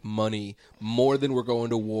can make money more than we're going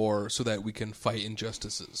to war so that we can fight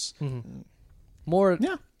injustices. Mm-hmm. More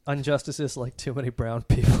injustices like too many brown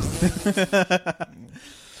people.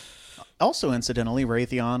 Also, incidentally,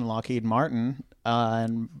 Raytheon, Lockheed Martin,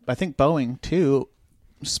 and I think Boeing, too,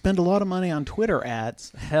 spend a lot of money on Twitter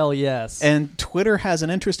ads. Hell yes. And Twitter has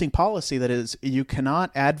an interesting policy that is you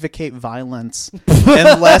cannot advocate violence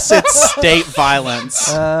unless it's state violence.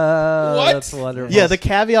 What? That's wonderful. Yeah, the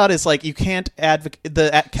caveat is like you can't advocate.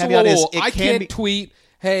 The caveat is I can't tweet,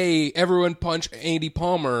 "Hey, everyone punch Andy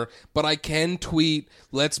Palmer," but I can tweet,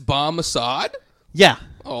 "Let's bomb Assad." Yeah.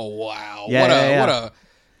 Oh wow. Yeah, What a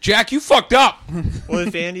Jack, you fucked up. Well,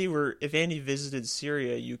 if Andy visited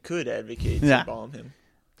Syria, you could advocate to bomb him.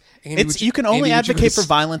 Andy, you can only advocate for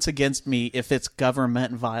violence against me if it's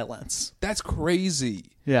government violence. That's crazy.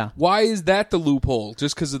 Yeah. Why is that the loophole?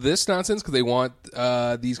 Just because of this nonsense? Because they want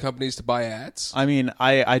these companies to buy ads? I mean,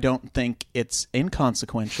 I don't think it's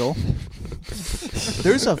inconsequential.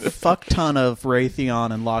 There's a fuck ton of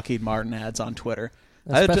Raytheon and Lockheed Martin ads on Twitter.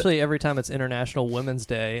 Especially every time it's International Women's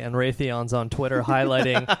Day and Raytheon's on Twitter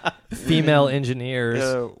highlighting female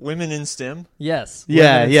engineers. Women in STEM? Yes.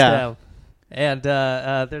 Yeah. STEM. And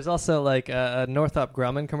there's also like a Northrop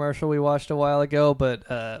Grumman commercial we watched a while ago,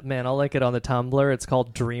 but man, I'll link it on the Tumblr. It's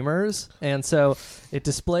called Dreamers. And so it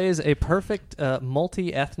displays a perfect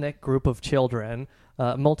multi-ethnic group of children,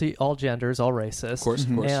 all genders, all races. Of course.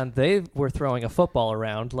 And they were throwing a football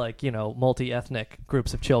around like, multi-ethnic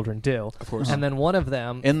groups of children do. Of course. And then one of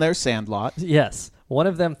them... in their sandlot. Yes. One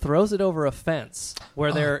of them throws it over a fence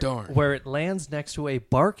where it lands next to a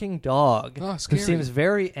barking dog who seems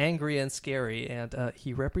very angry and scary, and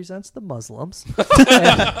he represents the Muslims.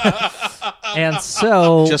 and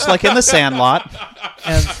so... just like in the Sandlot.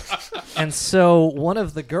 And so one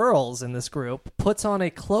of the girls in this group puts on a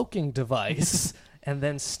cloaking device and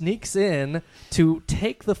then sneaks in to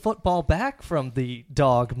take the football back from the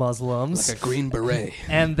dog Muslims. Like a green beret.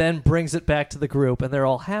 And then brings it back to the group, and they're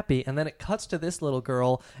all happy. And then it cuts to this little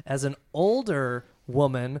girl as an older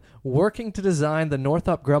woman working to design the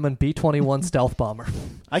Northrop Grumman B-21 stealth bomber.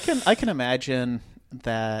 I can imagine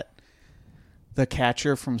that the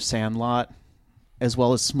catcher from Sandlot, as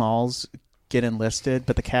well as Smalls, get enlisted,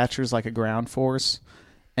 but the catcher's like a ground force,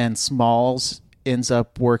 and Smalls ends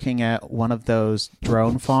up working at one of those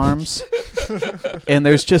drone farms, and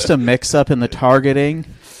there's just a mix-up in the targeting,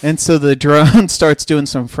 and so the drone starts doing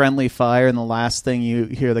some friendly fire, and the last thing you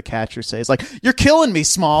hear the catcher say is like, "You're killing me,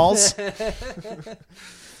 Smalls."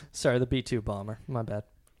 Sorry, the B-2 bomber. My bad.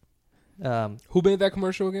 Who made that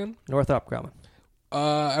commercial again? Northrop Grumman.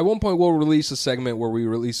 At one point, we'll release a segment where we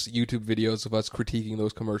release YouTube videos of us critiquing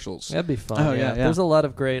those commercials. That'd be fun. Oh, yeah. There's a lot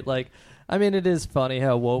of great, it is funny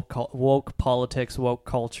how woke politics, woke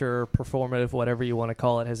culture, performative, whatever you want to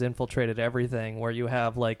call it, has infiltrated everything, where you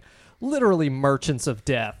have, literally merchants of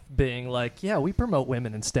death being like, yeah, we promote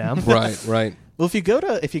women in STEM. Right. Well, if you go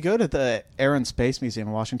to the Air and Space Museum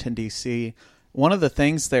in Washington, D.C., one of the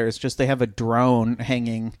things there is just they have a drone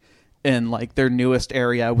hanging in their newest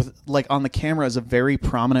area with on the camera is a very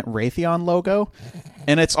prominent Raytheon logo,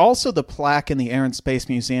 and it's also the plaque in the Air and Space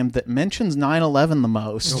Museum that mentions 9/11 the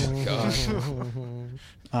most. Oh my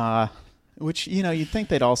gosh. Which you'd think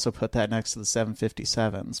they'd also put that next to the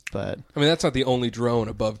 757s, but I mean, that's not the only drone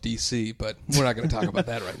above DC, but we're not going to talk about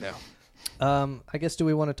that right now. I guess, do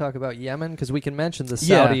we want to talk about Yemen? Because we can mention the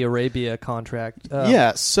Saudi Arabia contract.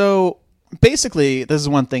 Yeah, so basically, this is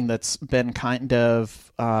one thing that's been kind of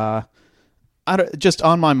just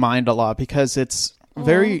on my mind a lot, because it's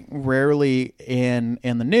very rarely in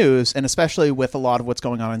the news, and especially with a lot of what's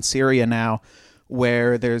going on in Syria now,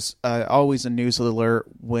 where there's always a news alert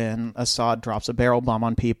when Assad drops a barrel bomb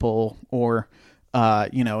on people, or a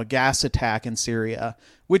gas attack in Syria,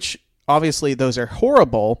 which obviously those are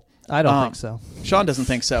horrible. I don't think so. Sean doesn't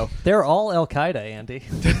think so. They're all Al-Qaeda, Andy.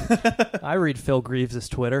 I read Phil Greaves'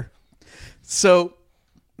 Twitter. So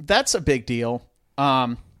that's a big deal.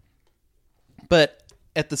 But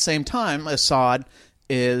at the same time, Assad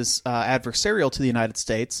is adversarial to the United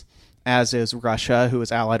States, as is Russia, who is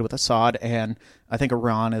allied with Assad, and I think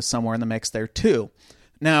Iran is somewhere in the mix there too.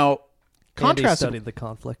 Now, Andy studied the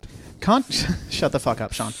conflict. Shut the fuck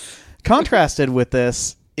up, Sean. Contrasted with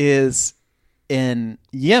this is in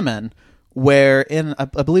Yemen, where I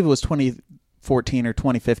believe it was 2014 or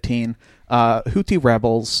 2015, Houthi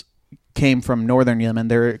rebels came from northern Yemen.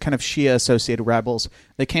 They're kind of Shia-associated rebels.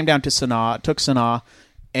 They came down to Sana'a, took Sana'a,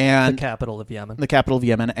 and the capital of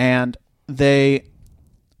Yemen. And they,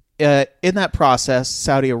 in that process,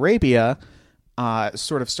 Saudi Arabia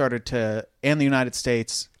sort of started to, and the United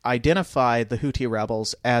States, identify the Houthi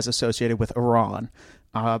rebels as associated with Iran,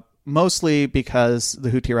 mostly because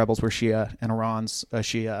the Houthi rebels were Shia and Iran's a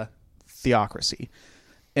Shia theocracy.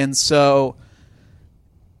 And so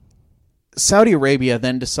Saudi Arabia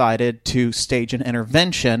then decided to stage an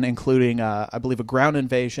intervention, including, I believe, a ground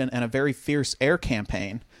invasion and a very fierce air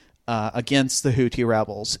campaign against the Houthi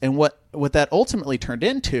rebels. And what that ultimately turned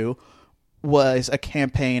into was a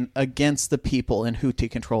campaign against the people in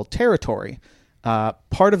Houthi-controlled territory.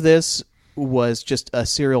 Part of this was just a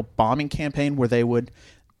serial bombing campaign where they would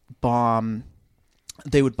bomb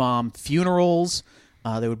funerals.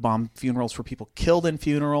 They would bomb funerals for people killed in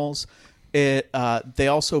funerals. They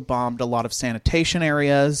also bombed a lot of sanitation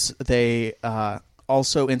areas. They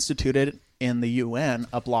also instituted in the UN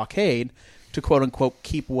a blockade to quote unquote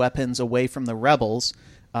keep weapons away from the rebels.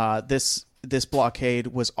 This blockade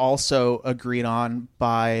was also agreed on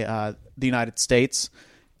by the United States.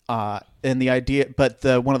 And the idea, but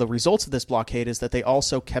one of the results of this blockade is that they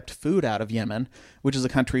also kept food out of Yemen, which is a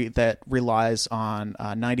country that relies on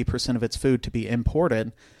 90% of its food to be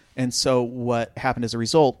imported. And so what happened as a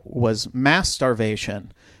result was mass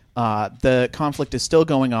starvation. The conflict is still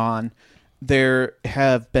going on. There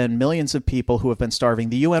have been millions of people who have been starving.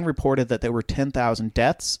 The UN reported that there were 10,000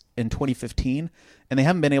 deaths in 2015, and they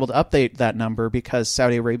haven't been able to update that number because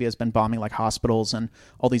Saudi Arabia has been bombing hospitals and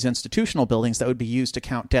all these institutional buildings that would be used to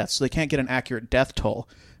count deaths. So they can't get an accurate death toll,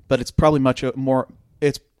 but it's probably much more.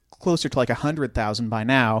 It's closer to 100,000 by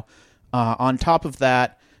now. On top of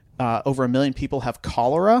that, over 1 million people have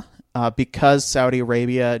cholera because Saudi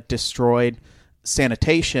Arabia destroyed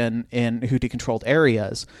sanitation in Houthi-controlled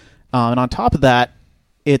areas. And on top of that,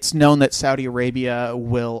 it's known that Saudi Arabia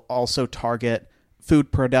will also target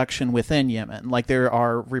food production within Yemen. There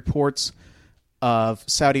are reports of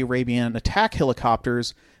Saudi Arabian attack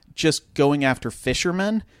helicopters just going after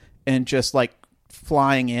fishermen and just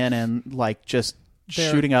flying in and just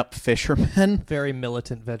shooting up fishermen. Very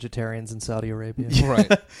militant vegetarians in Saudi Arabia.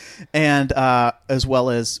 Right. And as well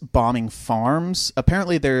as bombing farms.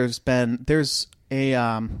 Apparently there's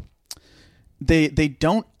a they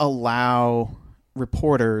don't allow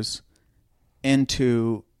reporters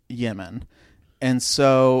into Yemen. And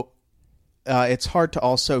so it's hard to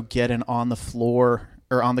also get an on the floor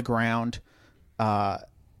or on the ground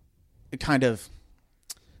kind of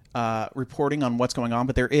reporting on what's going on,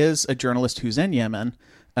 but there is a journalist who's in Yemen,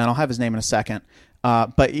 and I'll have his name in a second.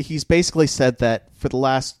 But he's basically said that for the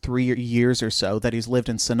last 3 years or so that he's lived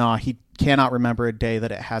in Sana'a, he cannot remember a day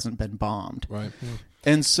that it hasn't been bombed. Right.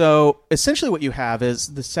 And so essentially what you have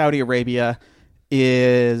is the Saudi Arabia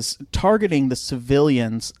is targeting the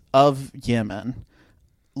civilians of Yemen,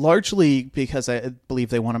 largely because I believe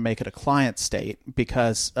they want to make it a client state,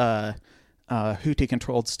 because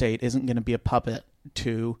Houthi-controlled state isn't going to be a puppet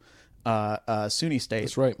to a Sunni state.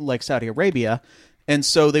 That's right. Like Saudi Arabia. And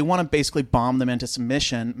so they want to basically bomb them into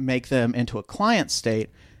submission, make them into a client state.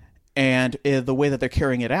 And the way that they're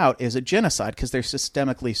carrying it out is a genocide, because they're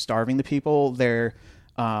systemically starving the people. They're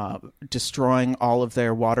destroying all of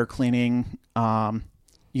their water cleaning, and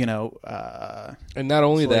not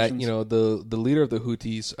only that, solutions. the leader of the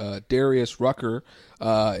Houthis, Darius Rucker,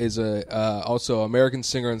 is also American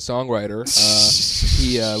singer and songwriter.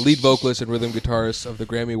 He lead vocalist and rhythm guitarist of the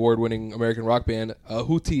Grammy award-winning American rock band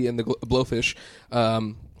Houthi and the Blowfish.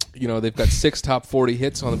 They've got 6 top 40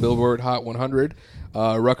 hits on the Billboard Hot 100.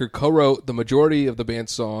 Rucker co-wrote the majority of the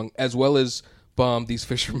band's song, as well as bombed these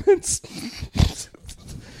fishermen.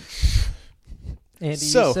 Andy,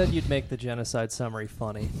 So- you said you'd make the genocide summary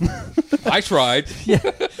funny. I tried.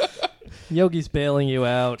 Yogi's bailing you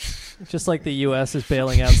out, just like the U.S. is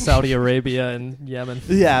bailing out Saudi Arabia and Yemen.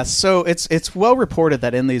 Yeah, so it's well reported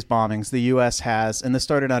that in these bombings, the U.S. has, and this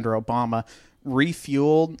started under Obama,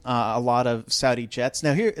 refueled a lot of Saudi jets.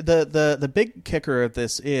 Now, here the big kicker of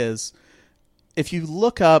this is, if you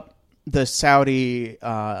look up the Saudi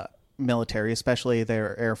military, especially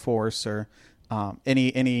their Air Force or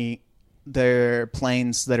any their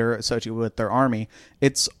planes that are associated with their army,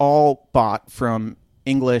 it's all bought from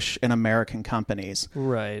English and American companies.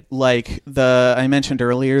 Right. Like I mentioned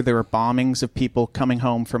earlier, there were bombings of people coming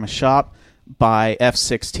home from a shop by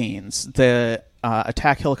F-16s. The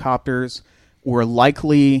attack helicopters were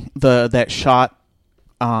likely that shot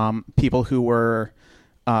people who were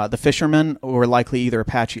the fishermen, were likely either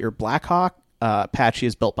Apache or Black Hawk. Apache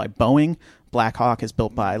is built by Boeing. Black Hawk is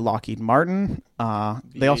built by Lockheed Martin.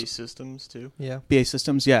 They also Systems too. Yeah. BA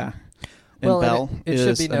Systems, yeah. And Well, and Bell it should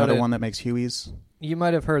is be another noted- one that makes Hueys. You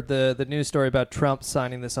might have heard the news story about Trump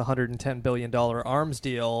signing this $110 billion arms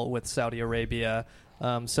deal with Saudi Arabia.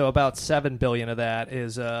 So about $7 billion of that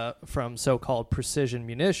is from so-called precision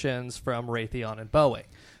munitions from Raytheon and Boeing.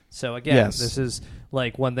 So again, Yes. This is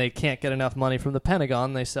like when they can't get enough money from the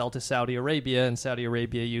Pentagon, they sell to Saudi Arabia, and Saudi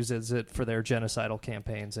Arabia uses it for their genocidal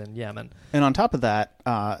campaigns in Yemen. And on top of that,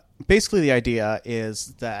 basically the idea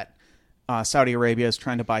is that Saudi Arabia is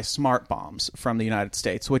trying to buy smart bombs from the United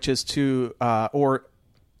States, which is or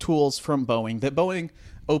tools from Boeing that Boeing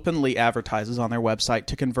openly advertises on their website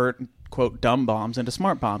to convert, quote, dumb bombs into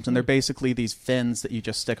smart bombs. And they're basically these fins that you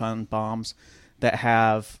just stick on bombs that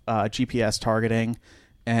have GPS targeting.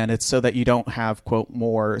 And it's so that you don't have, quote,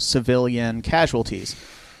 more civilian casualties.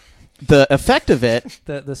 The effect of it...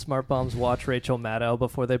 The smart bombs watch Rachel Maddow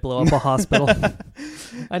before they blow up a hospital.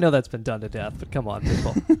 I know that's been done to death, but come on,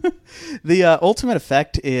 people. The ultimate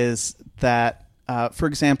effect is that, for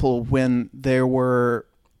example, when there was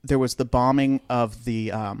the bombing of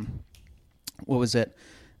the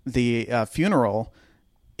the funeral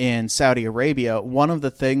in Saudi Arabia, one of the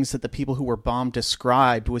things that the people who were bombed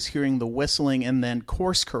described was hearing the whistling and then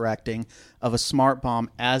course correcting of a smart bomb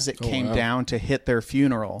as it came down to hit their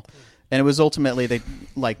funeral. And it was ultimately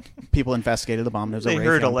people investigated the bomb. It was They a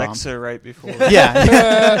heard Raytheon Alexa bomb. right before.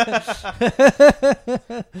 Yeah.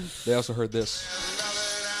 They also heard this.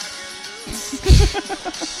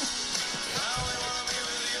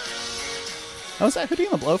 Oh, is that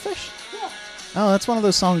Hootie and the Blowfish? Yeah. Oh, that's one of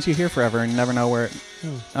those songs you hear forever and you never know where it...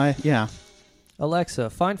 yeah. Alexa,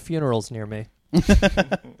 find funerals near me.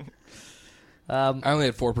 I only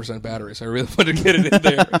had 4% battery, so I really wanted to get it in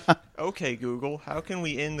there. Okay, Google, how can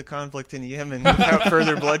we end the conflict in Yemen without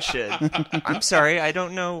further bloodshed? I'm sorry, I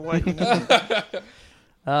don't know what you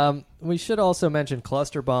mean. We should also mention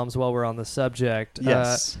cluster bombs while we're on the subject.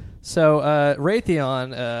 Yes.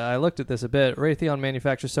 Raytheon, I looked at this a bit. Raytheon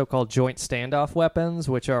manufactures so-called joint standoff weapons,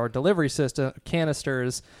 which are delivery system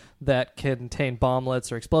canisters that contain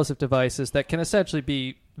bomblets or explosive devices that can essentially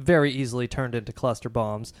be very easily turned into cluster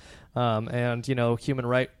bombs. And Human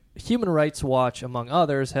Rights Watch, among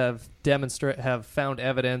others, have found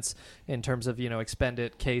evidence in terms of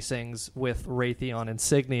expended casings with Raytheon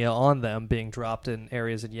insignia on them being dropped in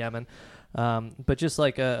areas in Yemen. But just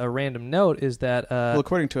like a random note is that well,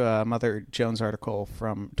 according to a Mother Jones article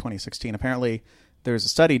from 2016, apparently there's a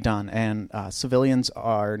study done, and civilians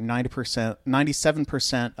are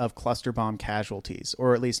 97% of cluster bomb casualties,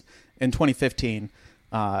 or at least in 2015,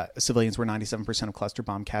 Civilians were 97% of cluster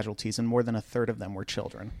bomb casualties, and more than a third of them were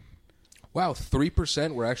children. Wow,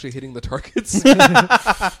 3% were actually hitting the targets?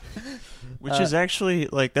 Which is actually,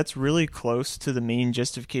 like, that's really close to the main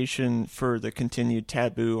justification for the continued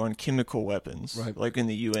taboo on chemical weapons, Right. like in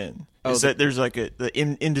the UN. Oh, Is that there's like the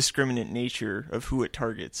indiscriminate nature of who it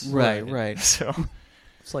targets. Right. So,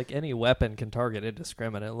 It's like any weapon can target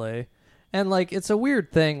indiscriminately. And, like, it's a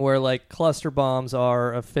weird thing where, like, cluster bombs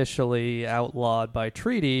are officially outlawed by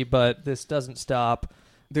treaty, but this doesn't stop.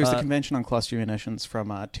 There's the Convention on Cluster Munitions from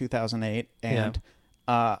 2008, and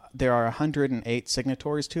there are 108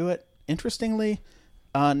 signatories to it. Interestingly,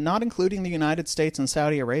 not including the United States and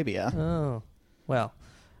Saudi Arabia. Oh, well,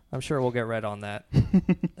 I'm sure we'll get right on that.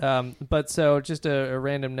 But so just a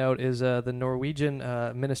random note is the Norwegian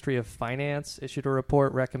Ministry of Finance issued a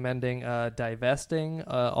report recommending divesting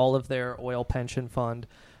all of their oil pension fund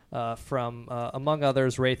from, among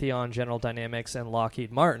others, Raytheon, General Dynamics, and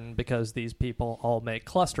Lockheed Martin, because these people all make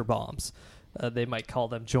cluster bombs. They might call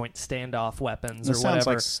them joint standoff weapons This or sounds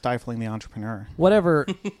whatever. like stifling the entrepreneur.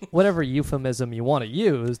 Whatever euphemism you want to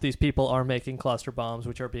use, these people are making cluster bombs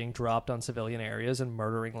which are being dropped on civilian areas and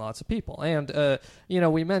murdering lots of people. And,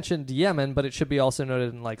 we mentioned Yemen, but it should be also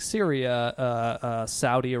noted in, like, Syria,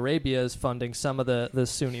 Saudi Arabia is funding some of the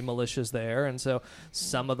Sunni militias there. And so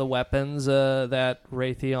some of the weapons that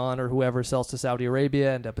Raytheon or whoever sells to Saudi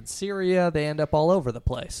Arabia end up in Syria. They end up all over the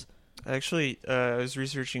place. actually, I was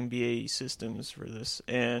researching BAE Systems for this,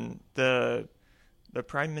 and the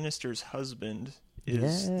Prime Minister's husband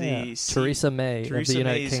is Theresa May of the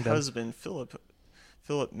United May's Kingdom. husband, Philip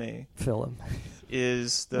May, Philip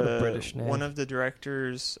is What a British name. one of the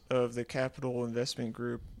directors of the Capital Investment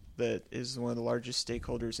Group that is one of the largest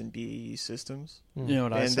stakeholders in BAE Systems. You know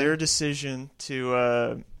what I And say? their decision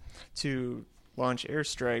to launch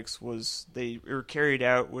airstrikes they were carried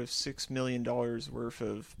out with $6 million worth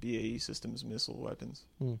of BAE Systems missile weapons.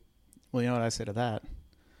 Well, you know what I say to that?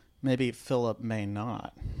 Maybe Philip may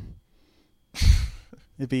not.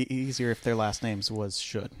 It'd be easier if their last names was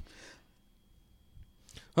should.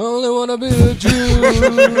 Only wanna be the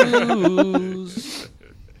Jews.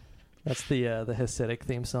 That's the Hasidic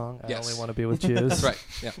theme song. I Yes. only want to be with Jews. Right,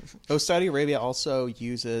 yeah. Oh, Saudi Arabia also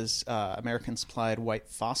uses American-supplied white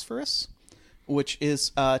phosphorus, which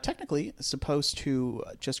is technically supposed to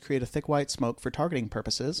just create a thick white smoke for targeting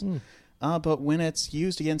purposes. But when it's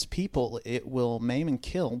used against people, it will maim and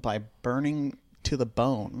kill by burning to the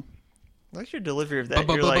bone. I like your delivery of that.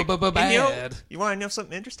 You're like, "Hey, bad." you want to know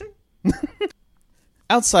something interesting?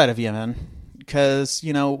 Outside of Yemen, because,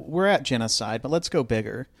 we're at genocide, but let's go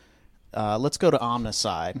bigger. Let's go to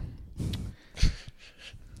omnicide.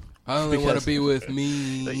 I only want to be with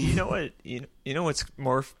me. But you know what? You know what's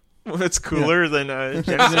cooler than genocide?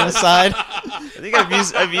 Genocide? I think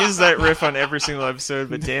I've used that riff on every single episode,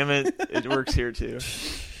 but damn it, it works here too.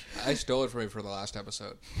 I stole it from you for the last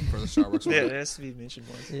episode, for the Starbucks one. Yeah, it has to be mentioned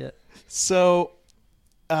once. Yeah. So,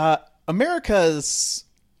 America's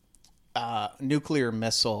nuclear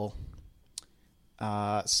missile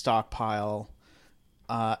stockpile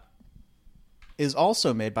is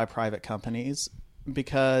also made by private companies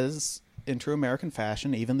because, in true American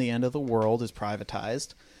fashion, even the end of the world is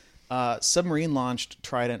privatized. Submarine-launched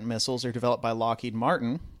Trident missiles are developed by Lockheed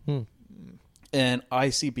Martin. And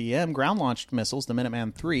ICBM ground-launched missiles, the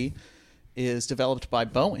Minuteman III, is developed by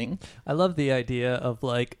Boeing. I love the idea of,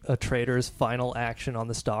 like, a trader's final action on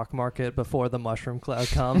the stock market before the mushroom cloud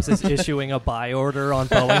comes is issuing a buy order on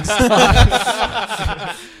Boeing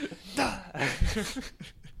stock.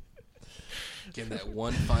 Getting that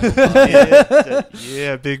one final buy.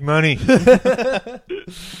 Yeah, big money.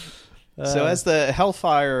 So as the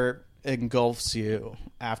Hellfire engulfs you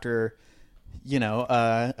after,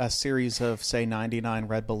 a series of, say, 99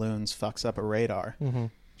 red balloons fucks up a radar,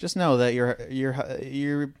 just know that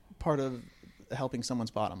you're part of helping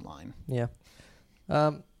someone's bottom line. Yeah.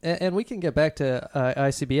 And we can get back to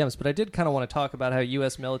ICBMs, but I did kind of want to talk about how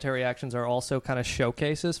U.S. military actions are also kind of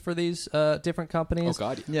showcases for these different companies. Oh,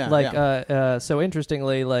 God. Yeah. So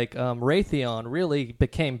interestingly, Raytheon really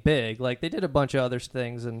became big. Like, they did a bunch of other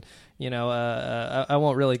things, and, I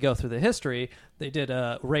won't really go through the history. They did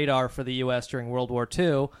radar for the U.S. during World War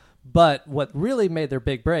II, but what really made their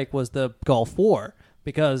big break was the Gulf War.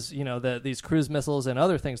 Because, these cruise missiles and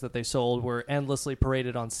other things that they sold were endlessly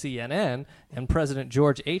paraded on CNN, and President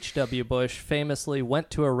George H.W. Bush famously went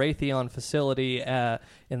to a Raytheon facility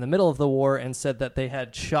in the middle of the war and said that they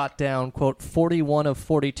had shot down, quote, 41 of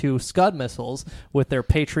 42 Scud missiles with their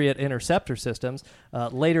Patriot interceptor systems.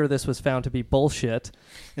 Later, this was found to be bullshit.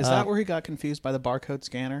 Is that where he got confused by the barcode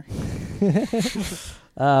scanner?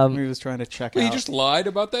 He was trying to check out. He just lied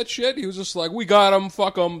about that shit. He was just like, we got them,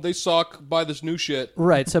 fuck them, they suck, buy this new shit.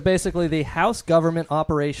 Right, so basically the House Government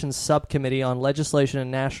Operations Subcommittee on Legislation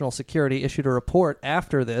and National Security issued a report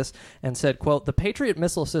after this and said, quote, the Patriot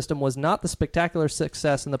missile system was not the spectacular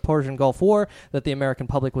success in the Persian Gulf War that the American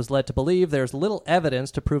public was led to believe. There's little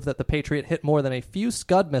evidence to prove that the Patriot hit more than a few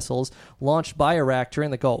Scud missiles launched by Iraq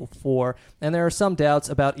during the Gulf War, and there are some doubts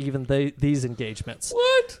about even these engagements.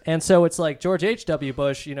 What? And so it's like George H.W.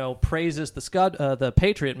 Bush, praises the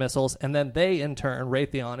Patriot missiles, and then they, in turn,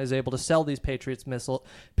 Raytheon, is able to sell these Patriot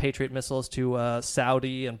missiles to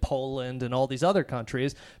Saudi and Poland and all these other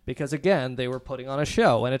countries because, again, they were putting on a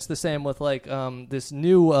show. And it's the same with, like, this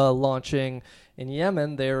new launching in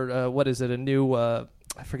Yemen. They're, a new...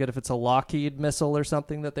 I forget if it's a Lockheed missile or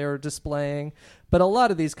something that they were displaying. But a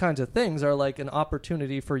lot of these kinds of things are like an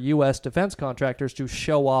opportunity for U.S. defense contractors to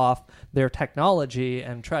show off their technology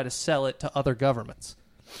and try to sell it to other governments.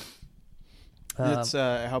 It's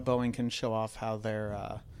how Boeing can show off how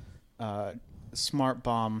their smart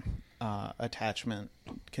bomb attachment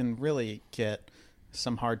can really get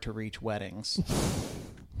some hard-to-reach weddings.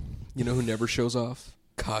 You know who never shows off?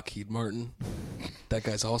 Lockheed Martin. That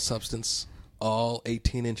guy's all substance. All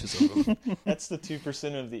 18 inches of them. That's the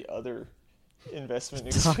 2% of the other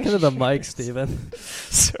investment. Talking to the mic, Steven.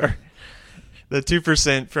 Sorry. The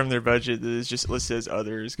 2% from their budget that is just listed as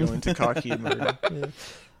others going to Lockheed Martin.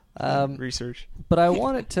 Research. But I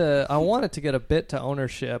wanted to get a bit to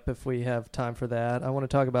ownership if we have time for that. I want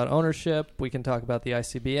to talk about ownership. We can talk about the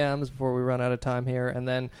ICBMs before we run out of time here. And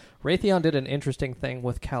then Raytheon did an interesting thing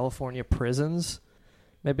with California prisons.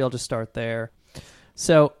 Maybe I'll just start there.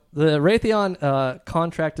 So the Raytheon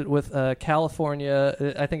contracted with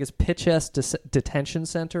California, I think it's Pitchess Detention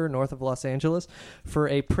Center north of Los Angeles, for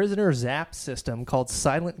a prisoner zap system called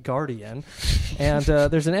Silent Guardian. And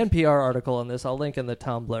there's an NPR article on this. I'll link in the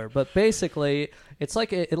Tumblr. But basically, it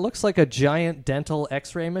looks like a giant dental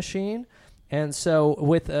X-ray machine. And so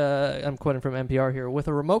with, I'm quoting from NPR here, with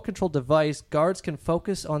a remote control device, guards can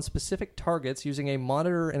focus on specific targets using a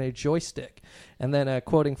monitor and a joystick. And then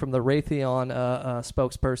quoting from the Raytheon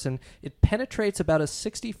spokesperson, it penetrates about a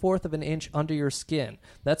 64th of an inch under your skin.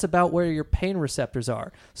 That's about where your pain receptors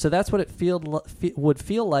are. So that's what it would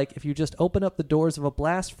feel like if you just open up the doors of a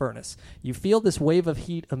blast furnace. You feel this wave of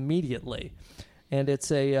heat immediately. And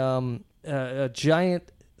it's a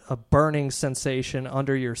giant... a burning sensation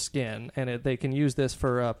under your skin, and they can use this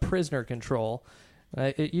for prisoner control.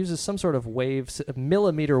 It uses some sort of waves,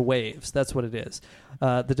 millimeter waves. That's what it is.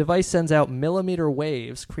 The device sends out millimeter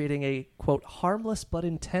waves, creating a, quote, harmless but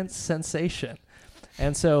intense sensation.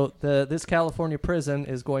 And so this California prison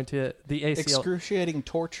is going to the ACL... Excruciating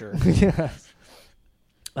torture. Yes.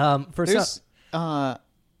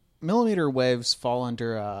 Millimeter waves fall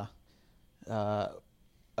under...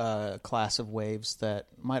 a class of waves that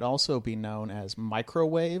might also be known as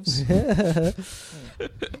microwaves.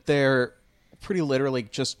 They're pretty literally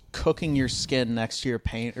just cooking your skin next to your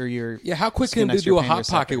paint or your... Yeah, how quick can they do a hot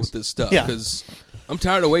pocket with this stuff? Because I'm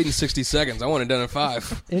tired of waiting 60 seconds. I want it done in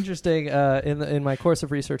 5. Interesting. In my course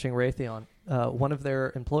of researching Raytheon, one of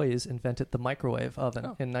their employees invented the microwave oven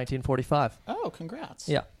in 1945. Oh, congrats.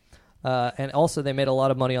 Yeah. And also they made a lot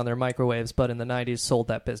of money on their microwaves, but in the 90s sold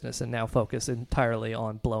that business and now focus entirely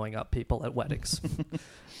on blowing up people at weddings.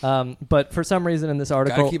 But for some reason in this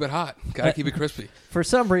article... Gotta keep it hot. Gotta keep it crispy. For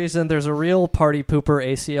some reason, there's a real party pooper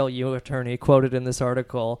ACLU attorney quoted in this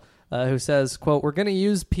article who says, quote, we're going to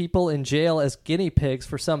use people in jail as guinea pigs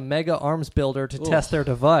for some mega arms builder to test their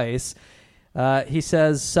device. He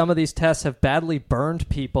says some of these tests have badly burned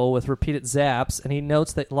people with repeated zaps, and he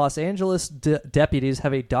notes that Los Angeles deputies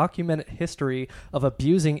have a documented history of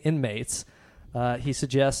abusing inmates. He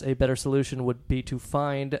suggests a better solution would be to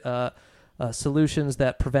find solutions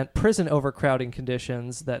that prevent prison overcrowding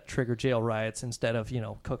conditions that trigger jail riots instead of,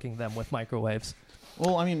 cooking them with microwaves.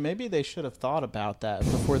 Well, I mean, maybe they should have thought about that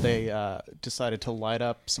before they decided to light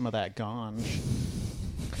up some of that ganj.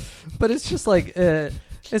 But it's just like...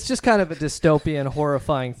 It's just kind of a dystopian,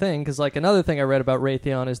 horrifying thing, because like another thing I read about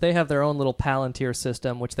Raytheon is they have their own little Palantir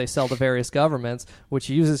system, which they sell to various governments, which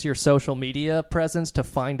uses your social media presence to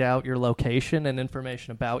find out your location and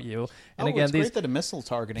information about you. And it's great that a missile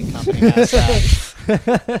targeting company has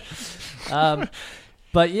that.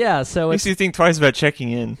 But yeah, so Makes it's you think twice about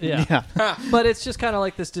checking in. yeah. But it's just kind of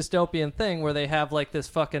like this dystopian thing where they have like this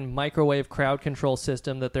fucking microwave crowd control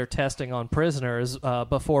system that they're testing on prisoners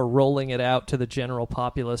before rolling it out to the general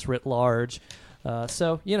populace writ large.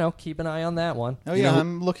 So, keep an eye on that one. Oh, yeah,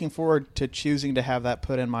 I'm looking forward to choosing to have that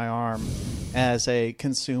put in my arm as a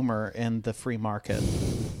consumer in the free market.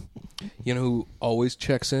 You know who always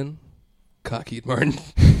checks in? Lockheed Martin.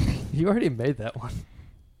 You already made that one.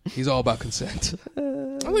 He's all about consent.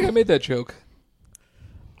 I think I made that joke.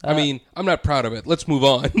 I mean, I'm not proud of it. Let's move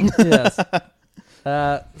on. Yes.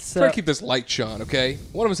 Try to keep this light, Sean, okay?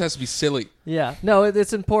 One of us has to be silly. Yeah. No,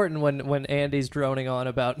 it's important when Andy's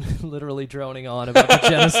literally droning on about the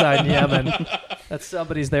genocide in Yemen, that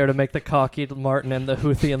somebody's there to make the Lockheed Martin and the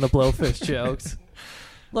Houthi and the Blowfish jokes.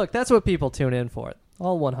 Look, that's what people tune in for.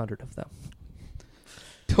 All 100 of them.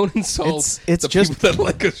 Don't insult it's the just, people that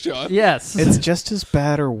like us, Sean. Yes. It's just as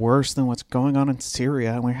bad or worse than what's going on in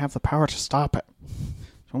Syria, and we have the power to stop it.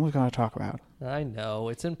 That's what we're going to talk about. I know.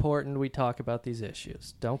 It's important we talk about these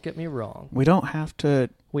issues. Don't get me wrong. We don't have to...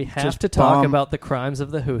 We have to talk about the crimes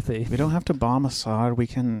of the Houthi. We don't have to bomb Assad. We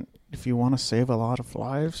can... If you want to save a lot of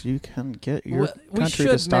lives, you can get your country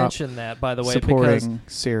to stop mention that, by the way, supporting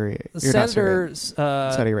Syria.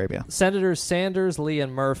 Saudi Arabia. Senators Sanders, Lee,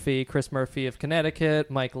 and Murphy, Chris Murphy of Connecticut,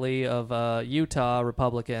 Mike Lee of Utah,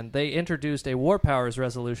 Republican, they introduced a war powers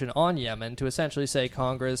resolution on Yemen to essentially say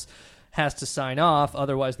Congress has to sign off,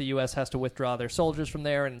 otherwise the U.S. has to withdraw their soldiers from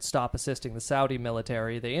there and stop assisting the Saudi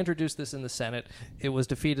military. They introduced this in the Senate. It was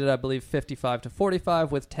defeated, I believe,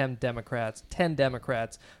 55-45, with 10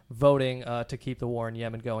 Democrats voting to keep the war in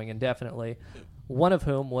Yemen going indefinitely. One of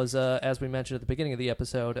whom was, as we mentioned at the beginning of the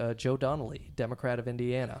episode, Joe Donnelly, Democrat of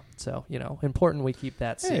Indiana. So, important we keep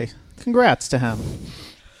that seat. Hey, congrats to him.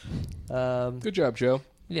 Good job, Joe.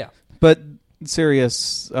 Yeah. But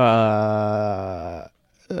serious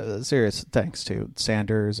thanks to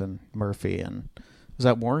Sanders and Murphy and was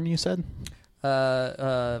that Warren you said?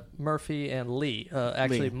 Murphy and Lee.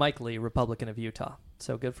 Actually, Lee. Mike Lee, Republican of Utah.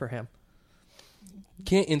 So good for him.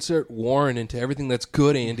 Can't insert Warren into everything that's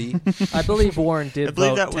good, Andy. I believe Warren did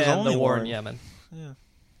vote that was to end only the war Warren. in Yemen. Yeah.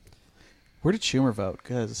 Where did Schumer vote?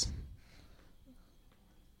 Because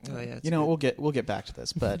Oh, yeah, we'll get back to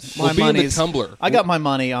this, but We'll be in the Tumblr. I got my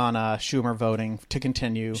money on Schumer voting to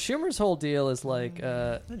continue. Schumer's whole deal is like...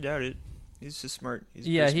 I doubt it. He's just smart. He's a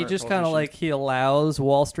yeah, pretty he smart just kind of politician. like, he allows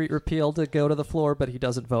Wall Street repeal to go to the floor, but he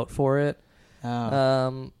doesn't vote for it.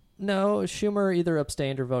 Oh. No, Schumer either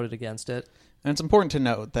abstained or voted against it. And it's important to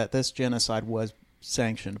note that this genocide was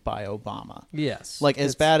sanctioned by Obama. Yes. Like,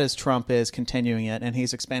 as bad as Trump is continuing it, and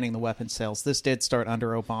he's expanding the weapons sales, this did start under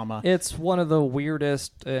Obama. It's one of the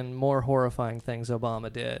weirdest and more horrifying things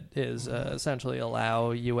Obama did, is essentially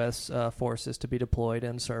allow U.S. Forces to be deployed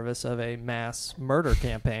in service of a mass murder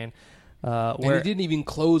campaign. And he didn't even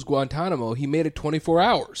close Guantanamo. He made it 24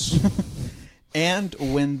 hours. And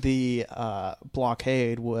when the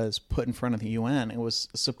blockade was put in front of the UN, it was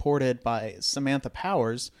supported by Samantha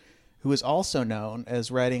Powers, who is also known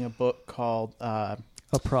as writing a book called A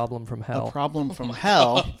Problem from Hell. A Problem from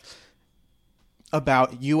Hell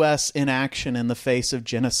about U.S. inaction in the face of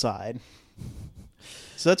genocide.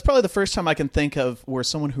 So that's probably the first time I can think of where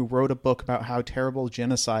someone who wrote a book about how terrible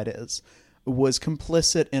genocide is was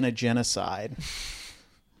complicit in a genocide.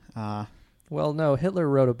 Well, no, Hitler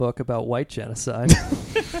wrote a book about white genocide.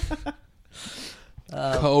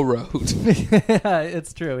 Co-wrote. Yeah,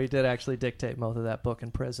 it's true. He did actually dictate most of that book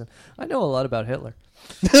in prison. I know a lot about Hitler.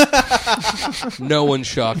 No one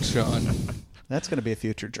shocked Sean. That's going to be a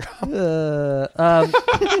future job.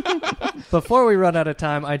 Before we run out of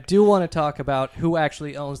time, I do want to talk about who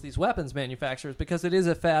actually owns these weapons manufacturers, because it is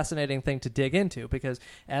a fascinating thing to dig into. Because,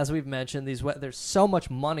 as we've mentioned, there's so much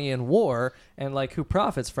money in war, and like who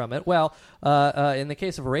profits from it? Well, in the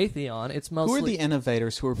case of Raytheon, it's mostly Who are the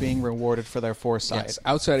innovators who are being rewarded for their foresight? Yes,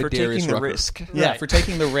 outside for of Darius taking the Rucker. risk. Yeah, Right. for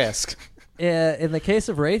taking the risk. In the case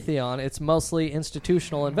of Raytheon, it's mostly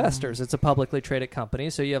institutional investors. It's a publicly traded company,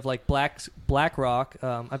 so you have like BlackRock.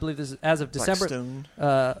 I believe this is as of December.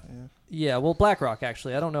 Blackstone. Yeah, well, BlackRock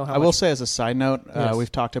actually. I don't know how. I will say as a side note, Yes.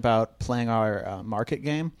 we've talked about playing our market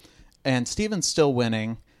game, and Steven's still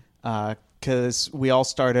winning because we all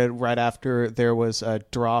started right after there was a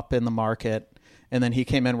drop in the market, and then he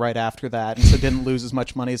came in right after that, and so didn't lose as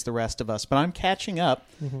much money as the rest of us. But I'm catching up,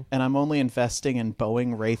 and I'm only investing in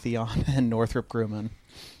Boeing, Raytheon, and Northrop Grumman.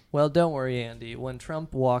 Well, don't worry, Andy. When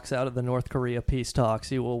Trump walks out of the North Korea peace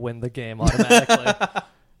talks, you will win the game automatically.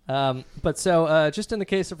 But just in the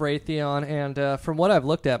case of Raytheon, and from what I've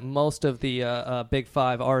looked at, most of the Big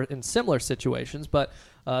Five are in similar situations. But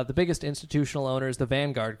The biggest institutional owner is the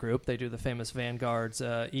Vanguard Group. They do the famous Vanguard's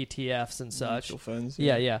ETFs and such. Mutual funds.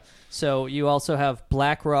 Yeah. So you also have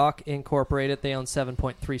BlackRock Incorporated. They own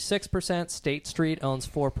 7.36%. State Street owns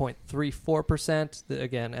 4.34%.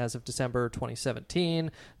 Again, as of December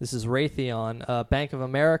 2017. This is Raytheon. Bank of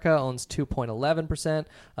America owns 2.11%.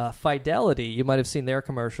 Fidelity, you might have seen their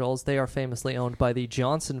commercials. They are famously owned by the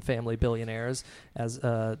Johnson family billionaires, as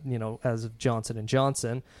of Johnson and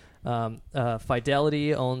Johnson.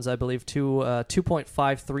 Fidelity owns, I believe,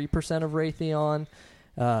 2.53% of Raytheon.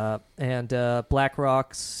 And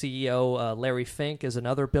BlackRock's CEO, Larry Fink, is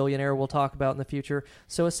another billionaire we'll talk about in the future.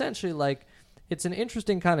 So essentially, like, it's an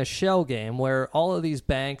interesting kind of shell game where all of these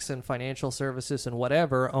banks and financial services and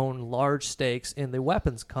whatever own large stakes in the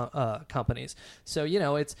weapons companies. So,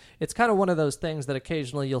 it's kind of one of those things that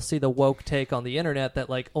occasionally you'll see the woke take on the internet that,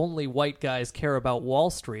 like, only white guys care about Wall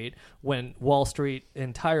Street, when Wall Street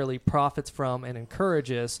entirely profits from and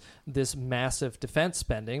encourages this massive defense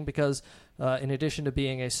spending because in addition to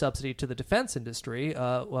being a subsidy to the defense industry,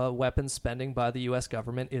 weapons spending by the U.S.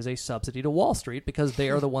 government is a subsidy to Wall Street because they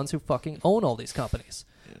are the ones who fucking own all these companies.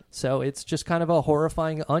 Yeah. So it's just kind of a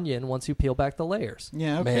horrifying onion once you peel back the layers.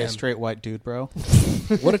 Yeah, okay, Man. Straight white dude, bro.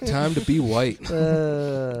 What a time to be white.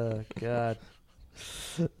 God. God.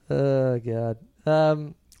 But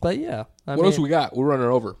yeah. What else we got? We're running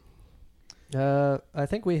over. I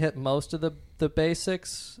think we hit most of the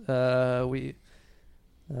basics.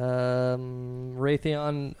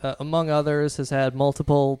 Raytheon, among others, has had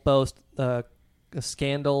multiple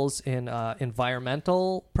scandals in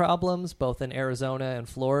environmental problems, both in Arizona and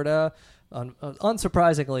Florida.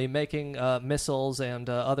 Unsurprisingly, making missiles and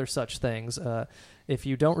other such things. If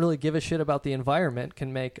you don't really give a shit about the environment,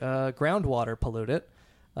 can make groundwater polluted.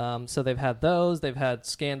 So they've had those. They've had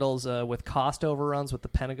scandals with cost overruns with the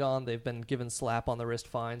Pentagon. They've been given slap-on-the-wrist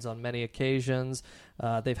fines on many occasions.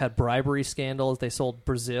 They've had bribery scandals. They sold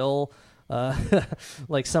Brazil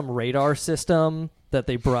like some radar system that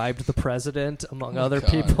they bribed the president, among other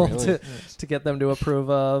people, really? to get them to approve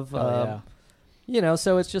of.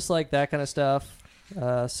 So it's just like that kind of stuff.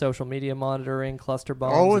 Social media monitoring, cluster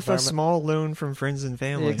bombs. All with a small loan from friends and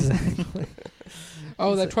family. Exactly.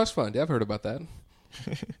 That trust fund. Yeah, I've heard about that.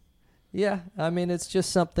 Yeah, I mean, it's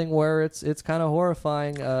just something where it's kind of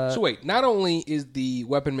horrifying. So wait, not only is the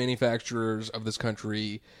weapon manufacturers of this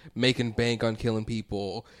country making bank on killing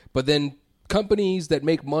people, but then companies that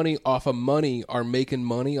make money off of money are making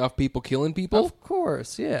money off people killing people? Of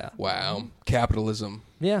course, yeah. Wow. Capitalism.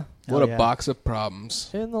 Yeah. What a box of problems.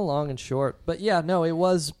 In the long and short. But yeah, no, it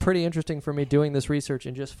was pretty interesting for me doing this research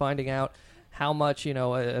and just finding out how much,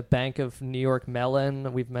 a Bank of New York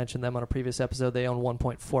Mellon, we've mentioned them on a previous episode, they own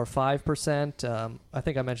 1.45%. I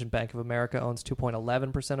think I mentioned Bank of America owns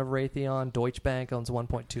 2.11% of Raytheon. Deutsche Bank owns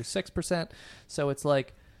 1.26%. So it's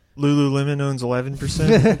like... Lululemon owns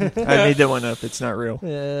 11%. I made that one up. It's not real.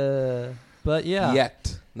 But yeah.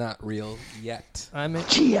 Yet. Not real yet. I mean,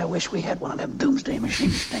 gee, I wish we had one of them doomsday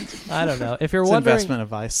machines. I don't know. If you're it's wondering, investment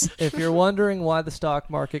advice. If you're wondering why the stock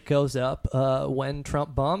market goes up when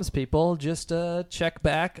Trump bombs people, just check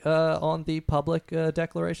back on the public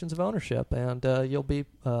declarations of ownership, and you'll be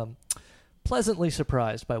pleasantly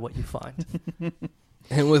surprised by what you find.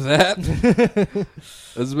 And with that,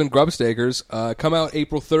 this has been Grubstakers. Come out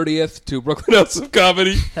April 30th to Brooklyn House of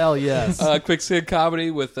Comedy. Hell yes. Quicksand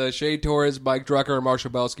Comedy with Shade Torres, Mike Drucker,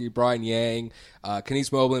 Marshall Belsky, Brian Yang,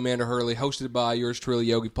 Kenise Mobley, Amanda Hurley, hosted by yours truly,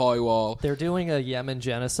 Yogi Pollywall. They're doing a Yemen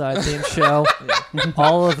genocide themed show.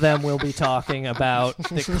 All of them will be talking about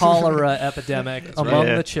the cholera epidemic among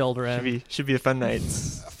the children. Should be a fun night.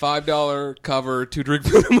 $5 cover, 2 drink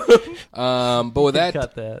food. But with that,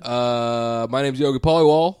 cut that. My name's Yogi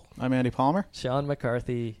Pollywall. I'm Andy Palmer. Sean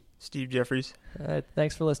McCarthy. Steve Jeffries.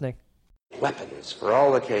 Thanks for listening. Weapons for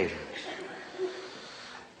all occasions.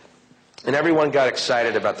 And everyone got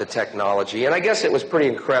excited about the technology. And I guess it was pretty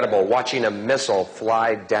incredible watching a missile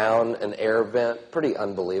fly down an air vent. Pretty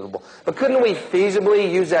unbelievable. But couldn't we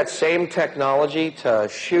feasibly use that same technology to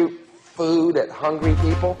shoot food at hungry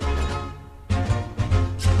people?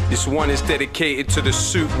 This one is dedicated to the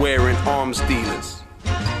suit-wearing arms dealers,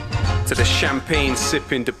 to the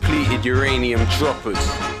champagne-sipping, depleted uranium droppers.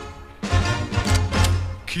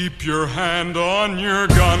 Keep your hand on your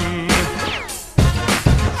gun.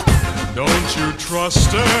 Don't you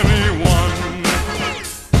trust anyone.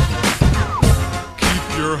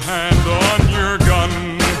 Keep your hand on your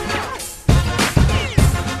gun.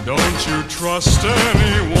 Don't you trust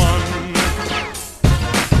anyone.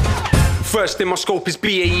 First in my scope is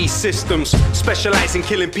BAE Systems, specialize in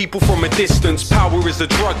killing people from a distance. Power is a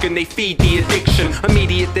drug and they feed the addiction.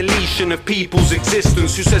 Immediate deletion of people's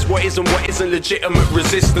existence. Who says what isn't legitimate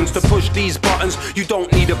resistance? To push these buttons, you don't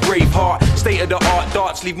need a brave heart. State of the art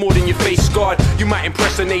darts leave more than your face scarred. You might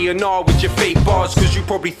impress an A&R with your fake bars, cause you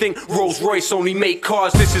probably think Rolls Royce only make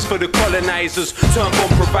cars. This is for the colonizers, turn bomb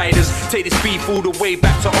providers. Take this beef all the way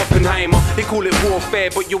back to Oppenheimer. They call it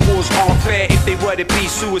warfare, but your wars aren't fair. If they were to be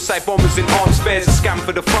suicide bombers in arms fairs, a scam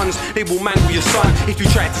for the funds, they will mangle your son. If you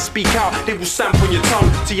try to speak out, they will stamp on your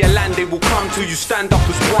tongue. To your land they will come till you stand up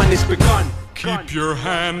as one. It's begun. Keep your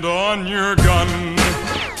hand on your gun.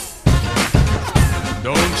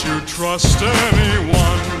 Don't you trust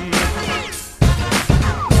anyone.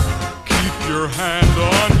 Keep your hand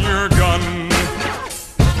on your gun.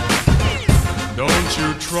 Don't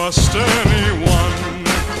you trust anyone.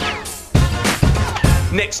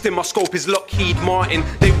 Next in my scope is Lockheed Martin.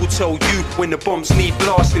 They will tell you when the bombs need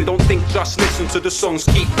blasting. Don't think, just listen to the songs,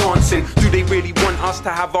 keep dancing. Do they really want us to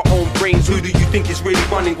have our own brains? Who do you think is really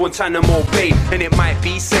running Guantanamo Bay? And it might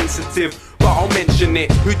be sensitive, but I'll mention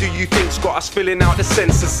it. Who do you think's got us filling out the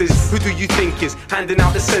censuses? Who do you think is handing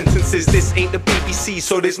out the sentences? This ain't the BBC,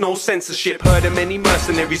 so there's no censorship. Heard of many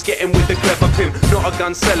mercenaries getting with the clever pimp. Not a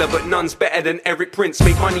gun seller, but none's better than Eric Prince.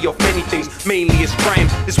 Make money off many things, mainly it's crime.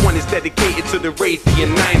 This one is dedicated to the Raytheon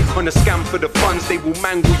 9. On a scam for the funds, they will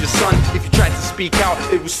mangle your son. If you try to speak out,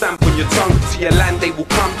 they will stamp on your tongue. To your land they will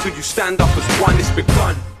come till you stand up as one. It's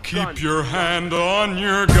begun. Keep your hand on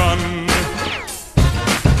your gun.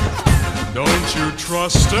 Don't you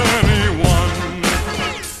trust anyone.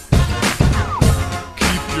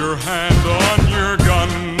 Keep your hand on your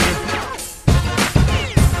gun.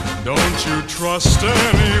 Don't you trust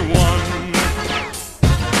anyone.